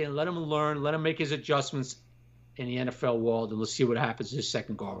back in. Let him learn. Let him make his adjustments in the NFL world, and let's see what happens this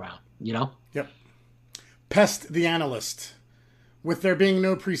second go around. Yep. Pest the analyst. With there being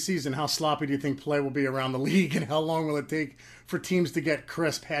no preseason, how sloppy do you think play will be around the league, and how long will it take for teams to get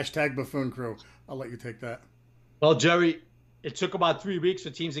crisp? #Buffoon Crew. I'll let you take that. Well, Jerry, it took about 3 weeks for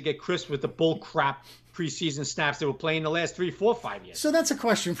teams to get crisp with the bull crap preseason snaps they were playing the last 3, 4, 5 years. So that's a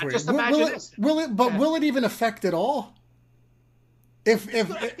question for you. Just imagine this. Will it even affect at all? I think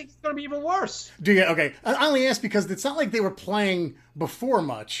it's going to be even worse. Do you? Okay. I only ask because it's not like they were playing before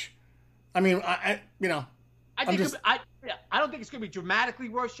much. I mean, I don't think it's going to be dramatically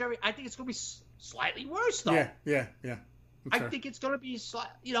worse, Jerry. I think it's going to be slightly worse, though. Yeah. I think it's going to be,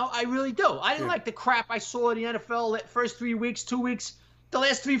 I really do. I didn't like the crap I saw in the NFL the first 3 weeks, 2 weeks, the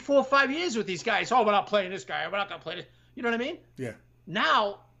last 3, 4, 5 years with these guys. Oh, we're not playing this guy. We're not going to play this. You know what I mean? Yeah.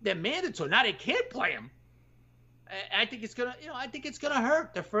 Now they're mandatory. Now they can't play him. I think it's gonna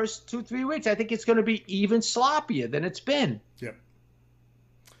hurt the first 2, 3 weeks. I think it's gonna be even sloppier than it's been. Yep.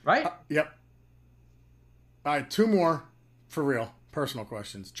 Right? Yep. All right, 2 more for real personal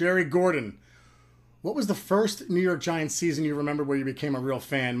questions. Jerry Gordon, what was the first New York Giants season you remember where you became a real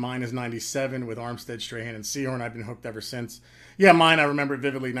fan? Mine is '97 with Armstead, Strahan, and Sehorn. I've been hooked ever since. Yeah, mine I remember it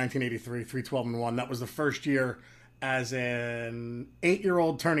vividly. 1983, 3-12-1. That was the first year as an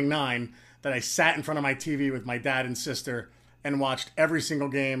 8-year-old turning 9. That I sat in front of my TV with my dad and sister and watched every single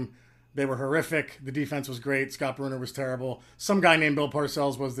game. They were horrific. The defense was great. Scott Brunner was terrible. Some guy named Bill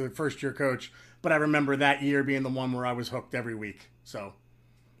Parcells was the first-year coach, but I remember that year being the one where I was hooked every week. So,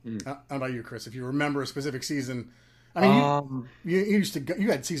 how about you, Chris? If you remember a specific season, I mean, you used to you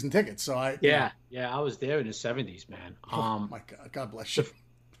had season tickets, so I I was there in the 70s, man. Oh my God bless you.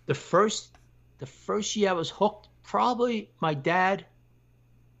 The first year I was hooked, probably my dad,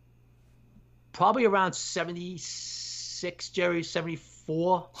 probably around 76, Jerry,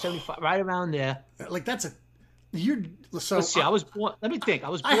 74, 75, right around there. Like that's a you're so. Let's see, I was born. Let me think. I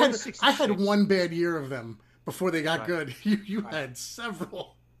was born in 66. I had one bad year of them before they got good. You had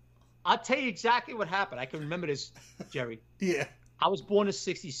several. I'll tell you exactly what happened. I can remember this, Jerry. Yeah. I was born in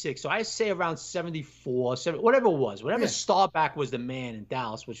 66, so I say around 74, 70, whatever it was. Whatever Staubach was the man in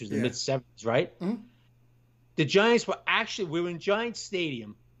Dallas, which was the mid-70s, right? Mm-hmm. The Giants we were in Giants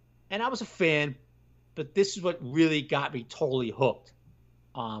Stadium, and I was a fan, but this is what really got me totally hooked,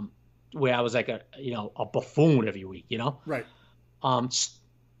 where I was like a buffoon every week, Right.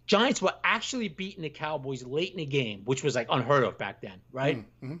 Giants were actually beating the Cowboys late in the game, which was like unheard of back then, right?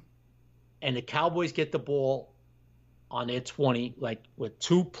 Mm-hmm. And the Cowboys get the ball on their 20, like with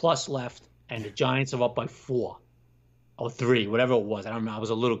 2+ left, and the Giants are up by 4 or 3, whatever it was. I don't remember. I was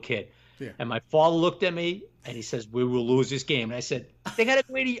a little kid. Yeah. And my father looked at me and he says, "We will lose this game." And I said, "They got to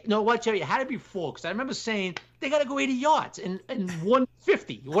go 80. No, what, Jerry? It had to be 4, because I remember saying they got to go 80 yards and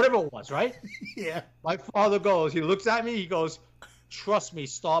 150, whatever it was, right?" Yeah. My father goes, he looks at me, he goes, "Trust me,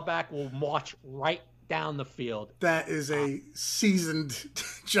 Staubach will march right down the field." That is a seasoned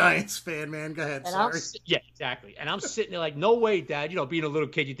Giants fan, man. Go ahead. Sorry. Yeah, exactly. And I'm sitting there like, "No way, Dad." Being a little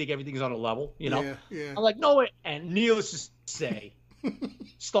kid, you think everything's on a level, Yeah. I'm like, "No way." And needless to say,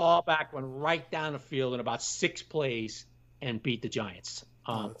 Staubach went right down the field in about 6 plays and beat the Giants.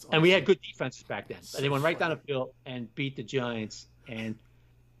 Awesome. And we had good defenses back then. So they went right down the field and beat the Giants. And,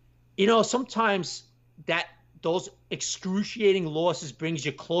 sometimes those excruciating losses brings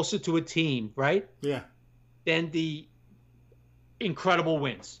you closer to a team, right? Yeah. Than the incredible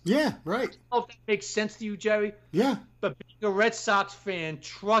wins. Yeah, right. I don't know if that makes sense to you, Jerry. Yeah. But being a Red Sox fan,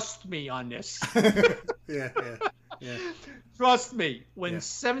 trust me on this. Yeah. Trust me. When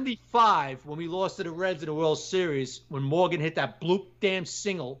 75, when we lost to the Reds in the World Series, when Morgan hit that bloop damn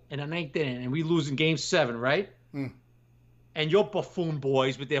single in the 9th inning, and we lose in Game 7, right? And your buffoon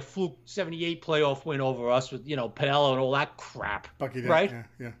boys with their fluke 78 playoff win over us with, Pinello and all that crap. Bucky did, right?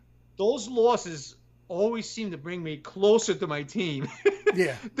 Yeah. Those losses always seem to bring me closer to my team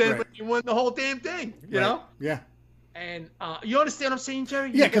than when you won the whole damn thing, you know? Yeah. And you understand what I'm saying,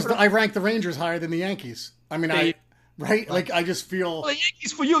 Jerry? Yeah, because I rank the Rangers higher than the Yankees. I mean, Like, I just feel... Well, the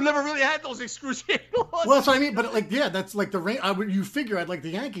Yankees, for you, never really had those excruciating losses. Well, that's what I mean. But, that's like you figure I'd like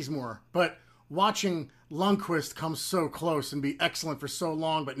the Yankees more. But watching Lundqvist come so close and be excellent for so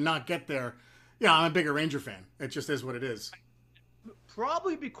long but not get there, I'm a bigger Ranger fan. It just is what it is.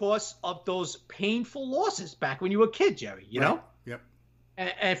 Probably because of those painful losses back when you were a kid, Jerry, you know? Yep.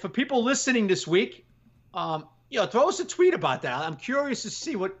 And for people listening this week, throw us a tweet about that. I'm curious to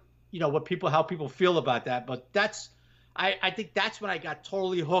see how people feel about that. But I think that's when I got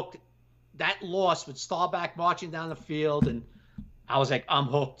totally hooked. That loss with Staubach marching down the field, and I was like, I'm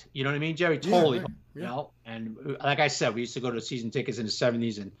hooked. You know what I mean, Jerry? Totally hooked, you know? And like I said, we used to go to season tickets in the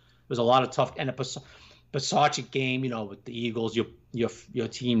 70s, and it was a lot of tough – and a Passarchik game, with the Eagles, your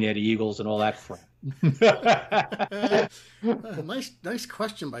team there, the Eagles, and all that crap. Nice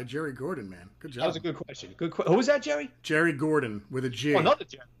question by Jerry Gordon, man. Good job. That was a good question. Who was that, Jerry? Jerry Gordon with a G. Oh, another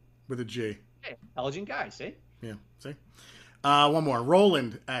Jerry. With a G. Hey, intelligent guy, see? Yeah, see? One more.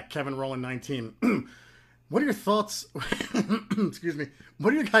 Roland at Kevin Roland 19. What are your thoughts? Excuse me.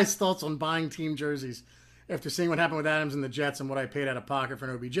 What are your guys' thoughts on buying team jerseys after seeing what happened with Adams and the Jets and what I paid out of pocket for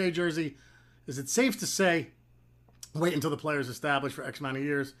an OBJ jersey? Is it safe to say wait until the player's established for X amount of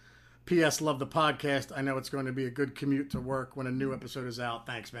years? P.S. Love the podcast. I know it's going to be a good commute to work when a new episode is out.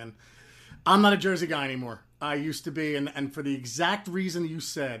 Thanks, man. I'm not a jersey guy anymore. I used to be, and for the exact reason you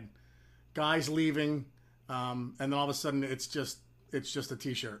said, guys leaving, and then all of a sudden it's just a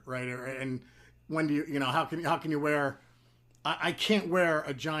T-shirt, right? And when do you how can you wear? I can't wear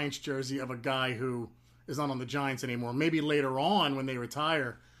a Giants jersey of a guy who is not on the Giants anymore. Maybe later on when they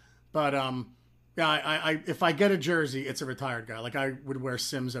retire, but I if I get a jersey, it's a retired guy. Like I would wear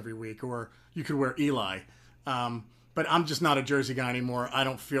Sims every week, or you could wear Eli. But I'm just not a jersey guy anymore. I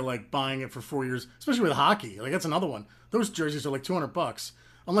don't feel like buying it for 4 years, especially with hockey. Like that's another one. Those jerseys are like $200,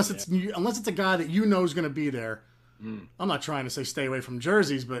 unless it's a guy that is going to be there. I'm not trying to say stay away from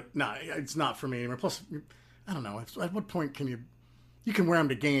jerseys, but it's not for me anymore. Plus, I don't know. At what point can you can wear them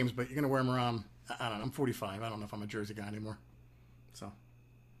to games, but you're going to wear them around? I don't know. I'm 45. I don't know if I'm a jersey guy anymore. So,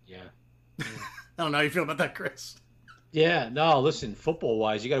 yeah. I don't know how you feel about that, Chris. Yeah, no, listen,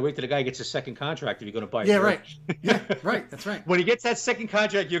 football-wise, you got to wait till the guy gets a second contract if you're going to buy it. Yeah, right. Yeah, right. That's right. When he gets that second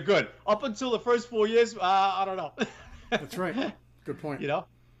contract, you're good. Up until the first 4 years, I don't know. That's right. Good point. You know?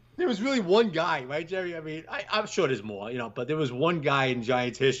 There was really one guy, right, Jerry? I mean, I'm sure there's more, but there was one guy in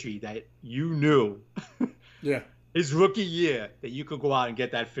Giants history that you knew his rookie year that you could go out and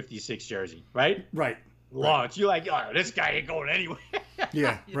get that 56 jersey, right? Right. Lawrence, you're like, oh, this guy ain't going anywhere.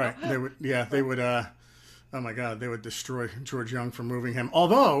 Yeah, right. They would, oh my God, they would destroy George Young for moving him.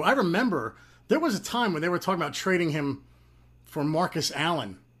 Although, I remember there was a time when they were talking about trading him for Marcus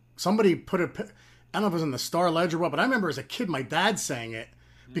Allen. Somebody put I don't know if it was in the Star Ledger or what, but I remember as a kid my dad saying it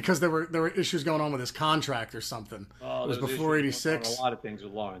because there were issues going on with his contract or something. Oh, it was before '86. A lot of things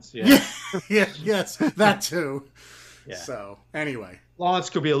with Lawrence. Yeah. Yes, that too. Yeah. So anyway, Lawrence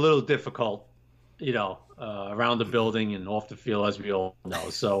could be a little difficult, around the building and off the field, as we all know.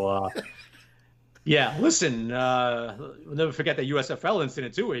 So, yeah, listen, we'll never forget that USFL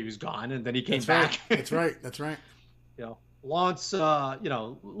incident too, where he was gone and then he came back. That's right. Lawrence,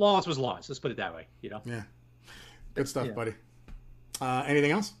 Lawrence was Lawrence. Let's put it that way. Yeah. Good stuff, buddy.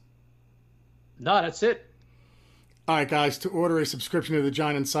 Anything else? No, that's it. All right, guys, to order a subscription to The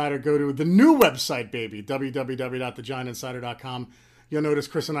Giant Insider, go to the new website, baby, www.thegiantinsider.com. You'll notice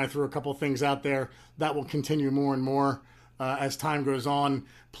Chris and I threw a couple things out there. That will continue more and more as time goes on.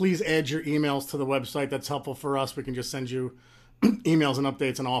 Please add your emails to the website. That's helpful for us. We can just send you emails and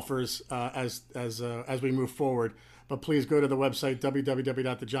updates and offers as we move forward. But please go to the website,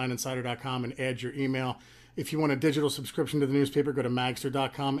 www.thegiantinsider.com, and add your email. If you want a digital subscription to the newspaper, go to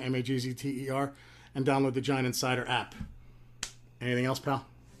magster.com, MAGZTER, and download the Giant Insider app. Anything else, pal?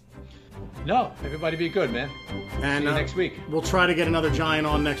 No, everybody be good, man. And see you next week. We'll try to get another Giant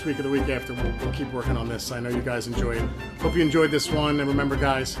on next week or the week after. We'll keep working on this. I know you guys enjoy it. Hope you enjoyed this one. And remember,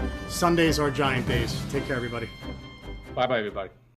 guys, Sundays are Giant days. Take care, everybody. Bye-bye, everybody.